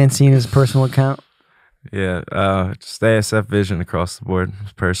Dan the Mancina's personal account. Yeah, just ASF Vision across the board.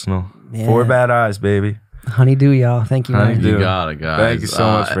 It's personal. Yeah. 4 Bad Eyes, baby. HoneyDew, y'all. Thank you, man. You got it, guys. Thank you so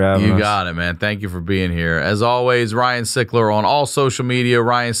much for having us. You got it, man. Thank you for being here. As always, Ryan Sickler on all social media,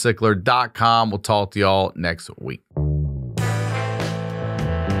 ryansickler.com. We'll talk to y'all next week.